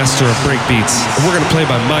am the master of breakbeats, and we're gonna play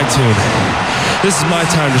by my tune. This is my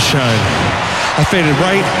time to shine. I faded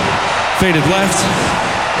right, faded left.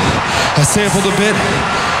 I sampled a bit.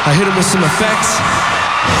 I hit him with some effects.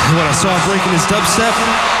 And when I saw breaking his dubstep,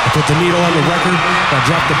 I put the needle on the record, and I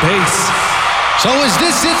dropped the bass. So is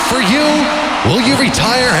this it for you? Will you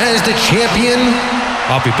retire as the champion?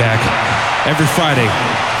 I'll be back every Friday,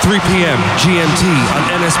 3 p.m. GMT on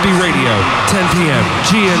NSB Radio, 10 p.m.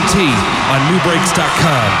 GMT on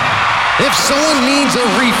newbreaks.com. If someone needs a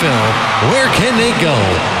refill, where can they go?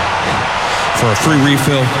 For a free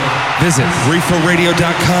refill, visit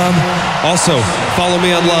refillradio.com. Also, follow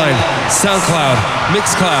me online, SoundCloud,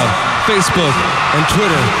 Mixcloud, Facebook, and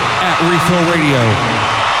Twitter at Refill Radio.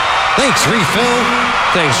 Thanks, Refill.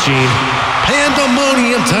 Thanks, Gene.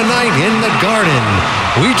 Pandemonium tonight in the garden.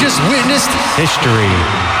 We just witnessed history.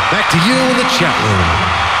 Back to you in the chat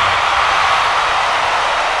room.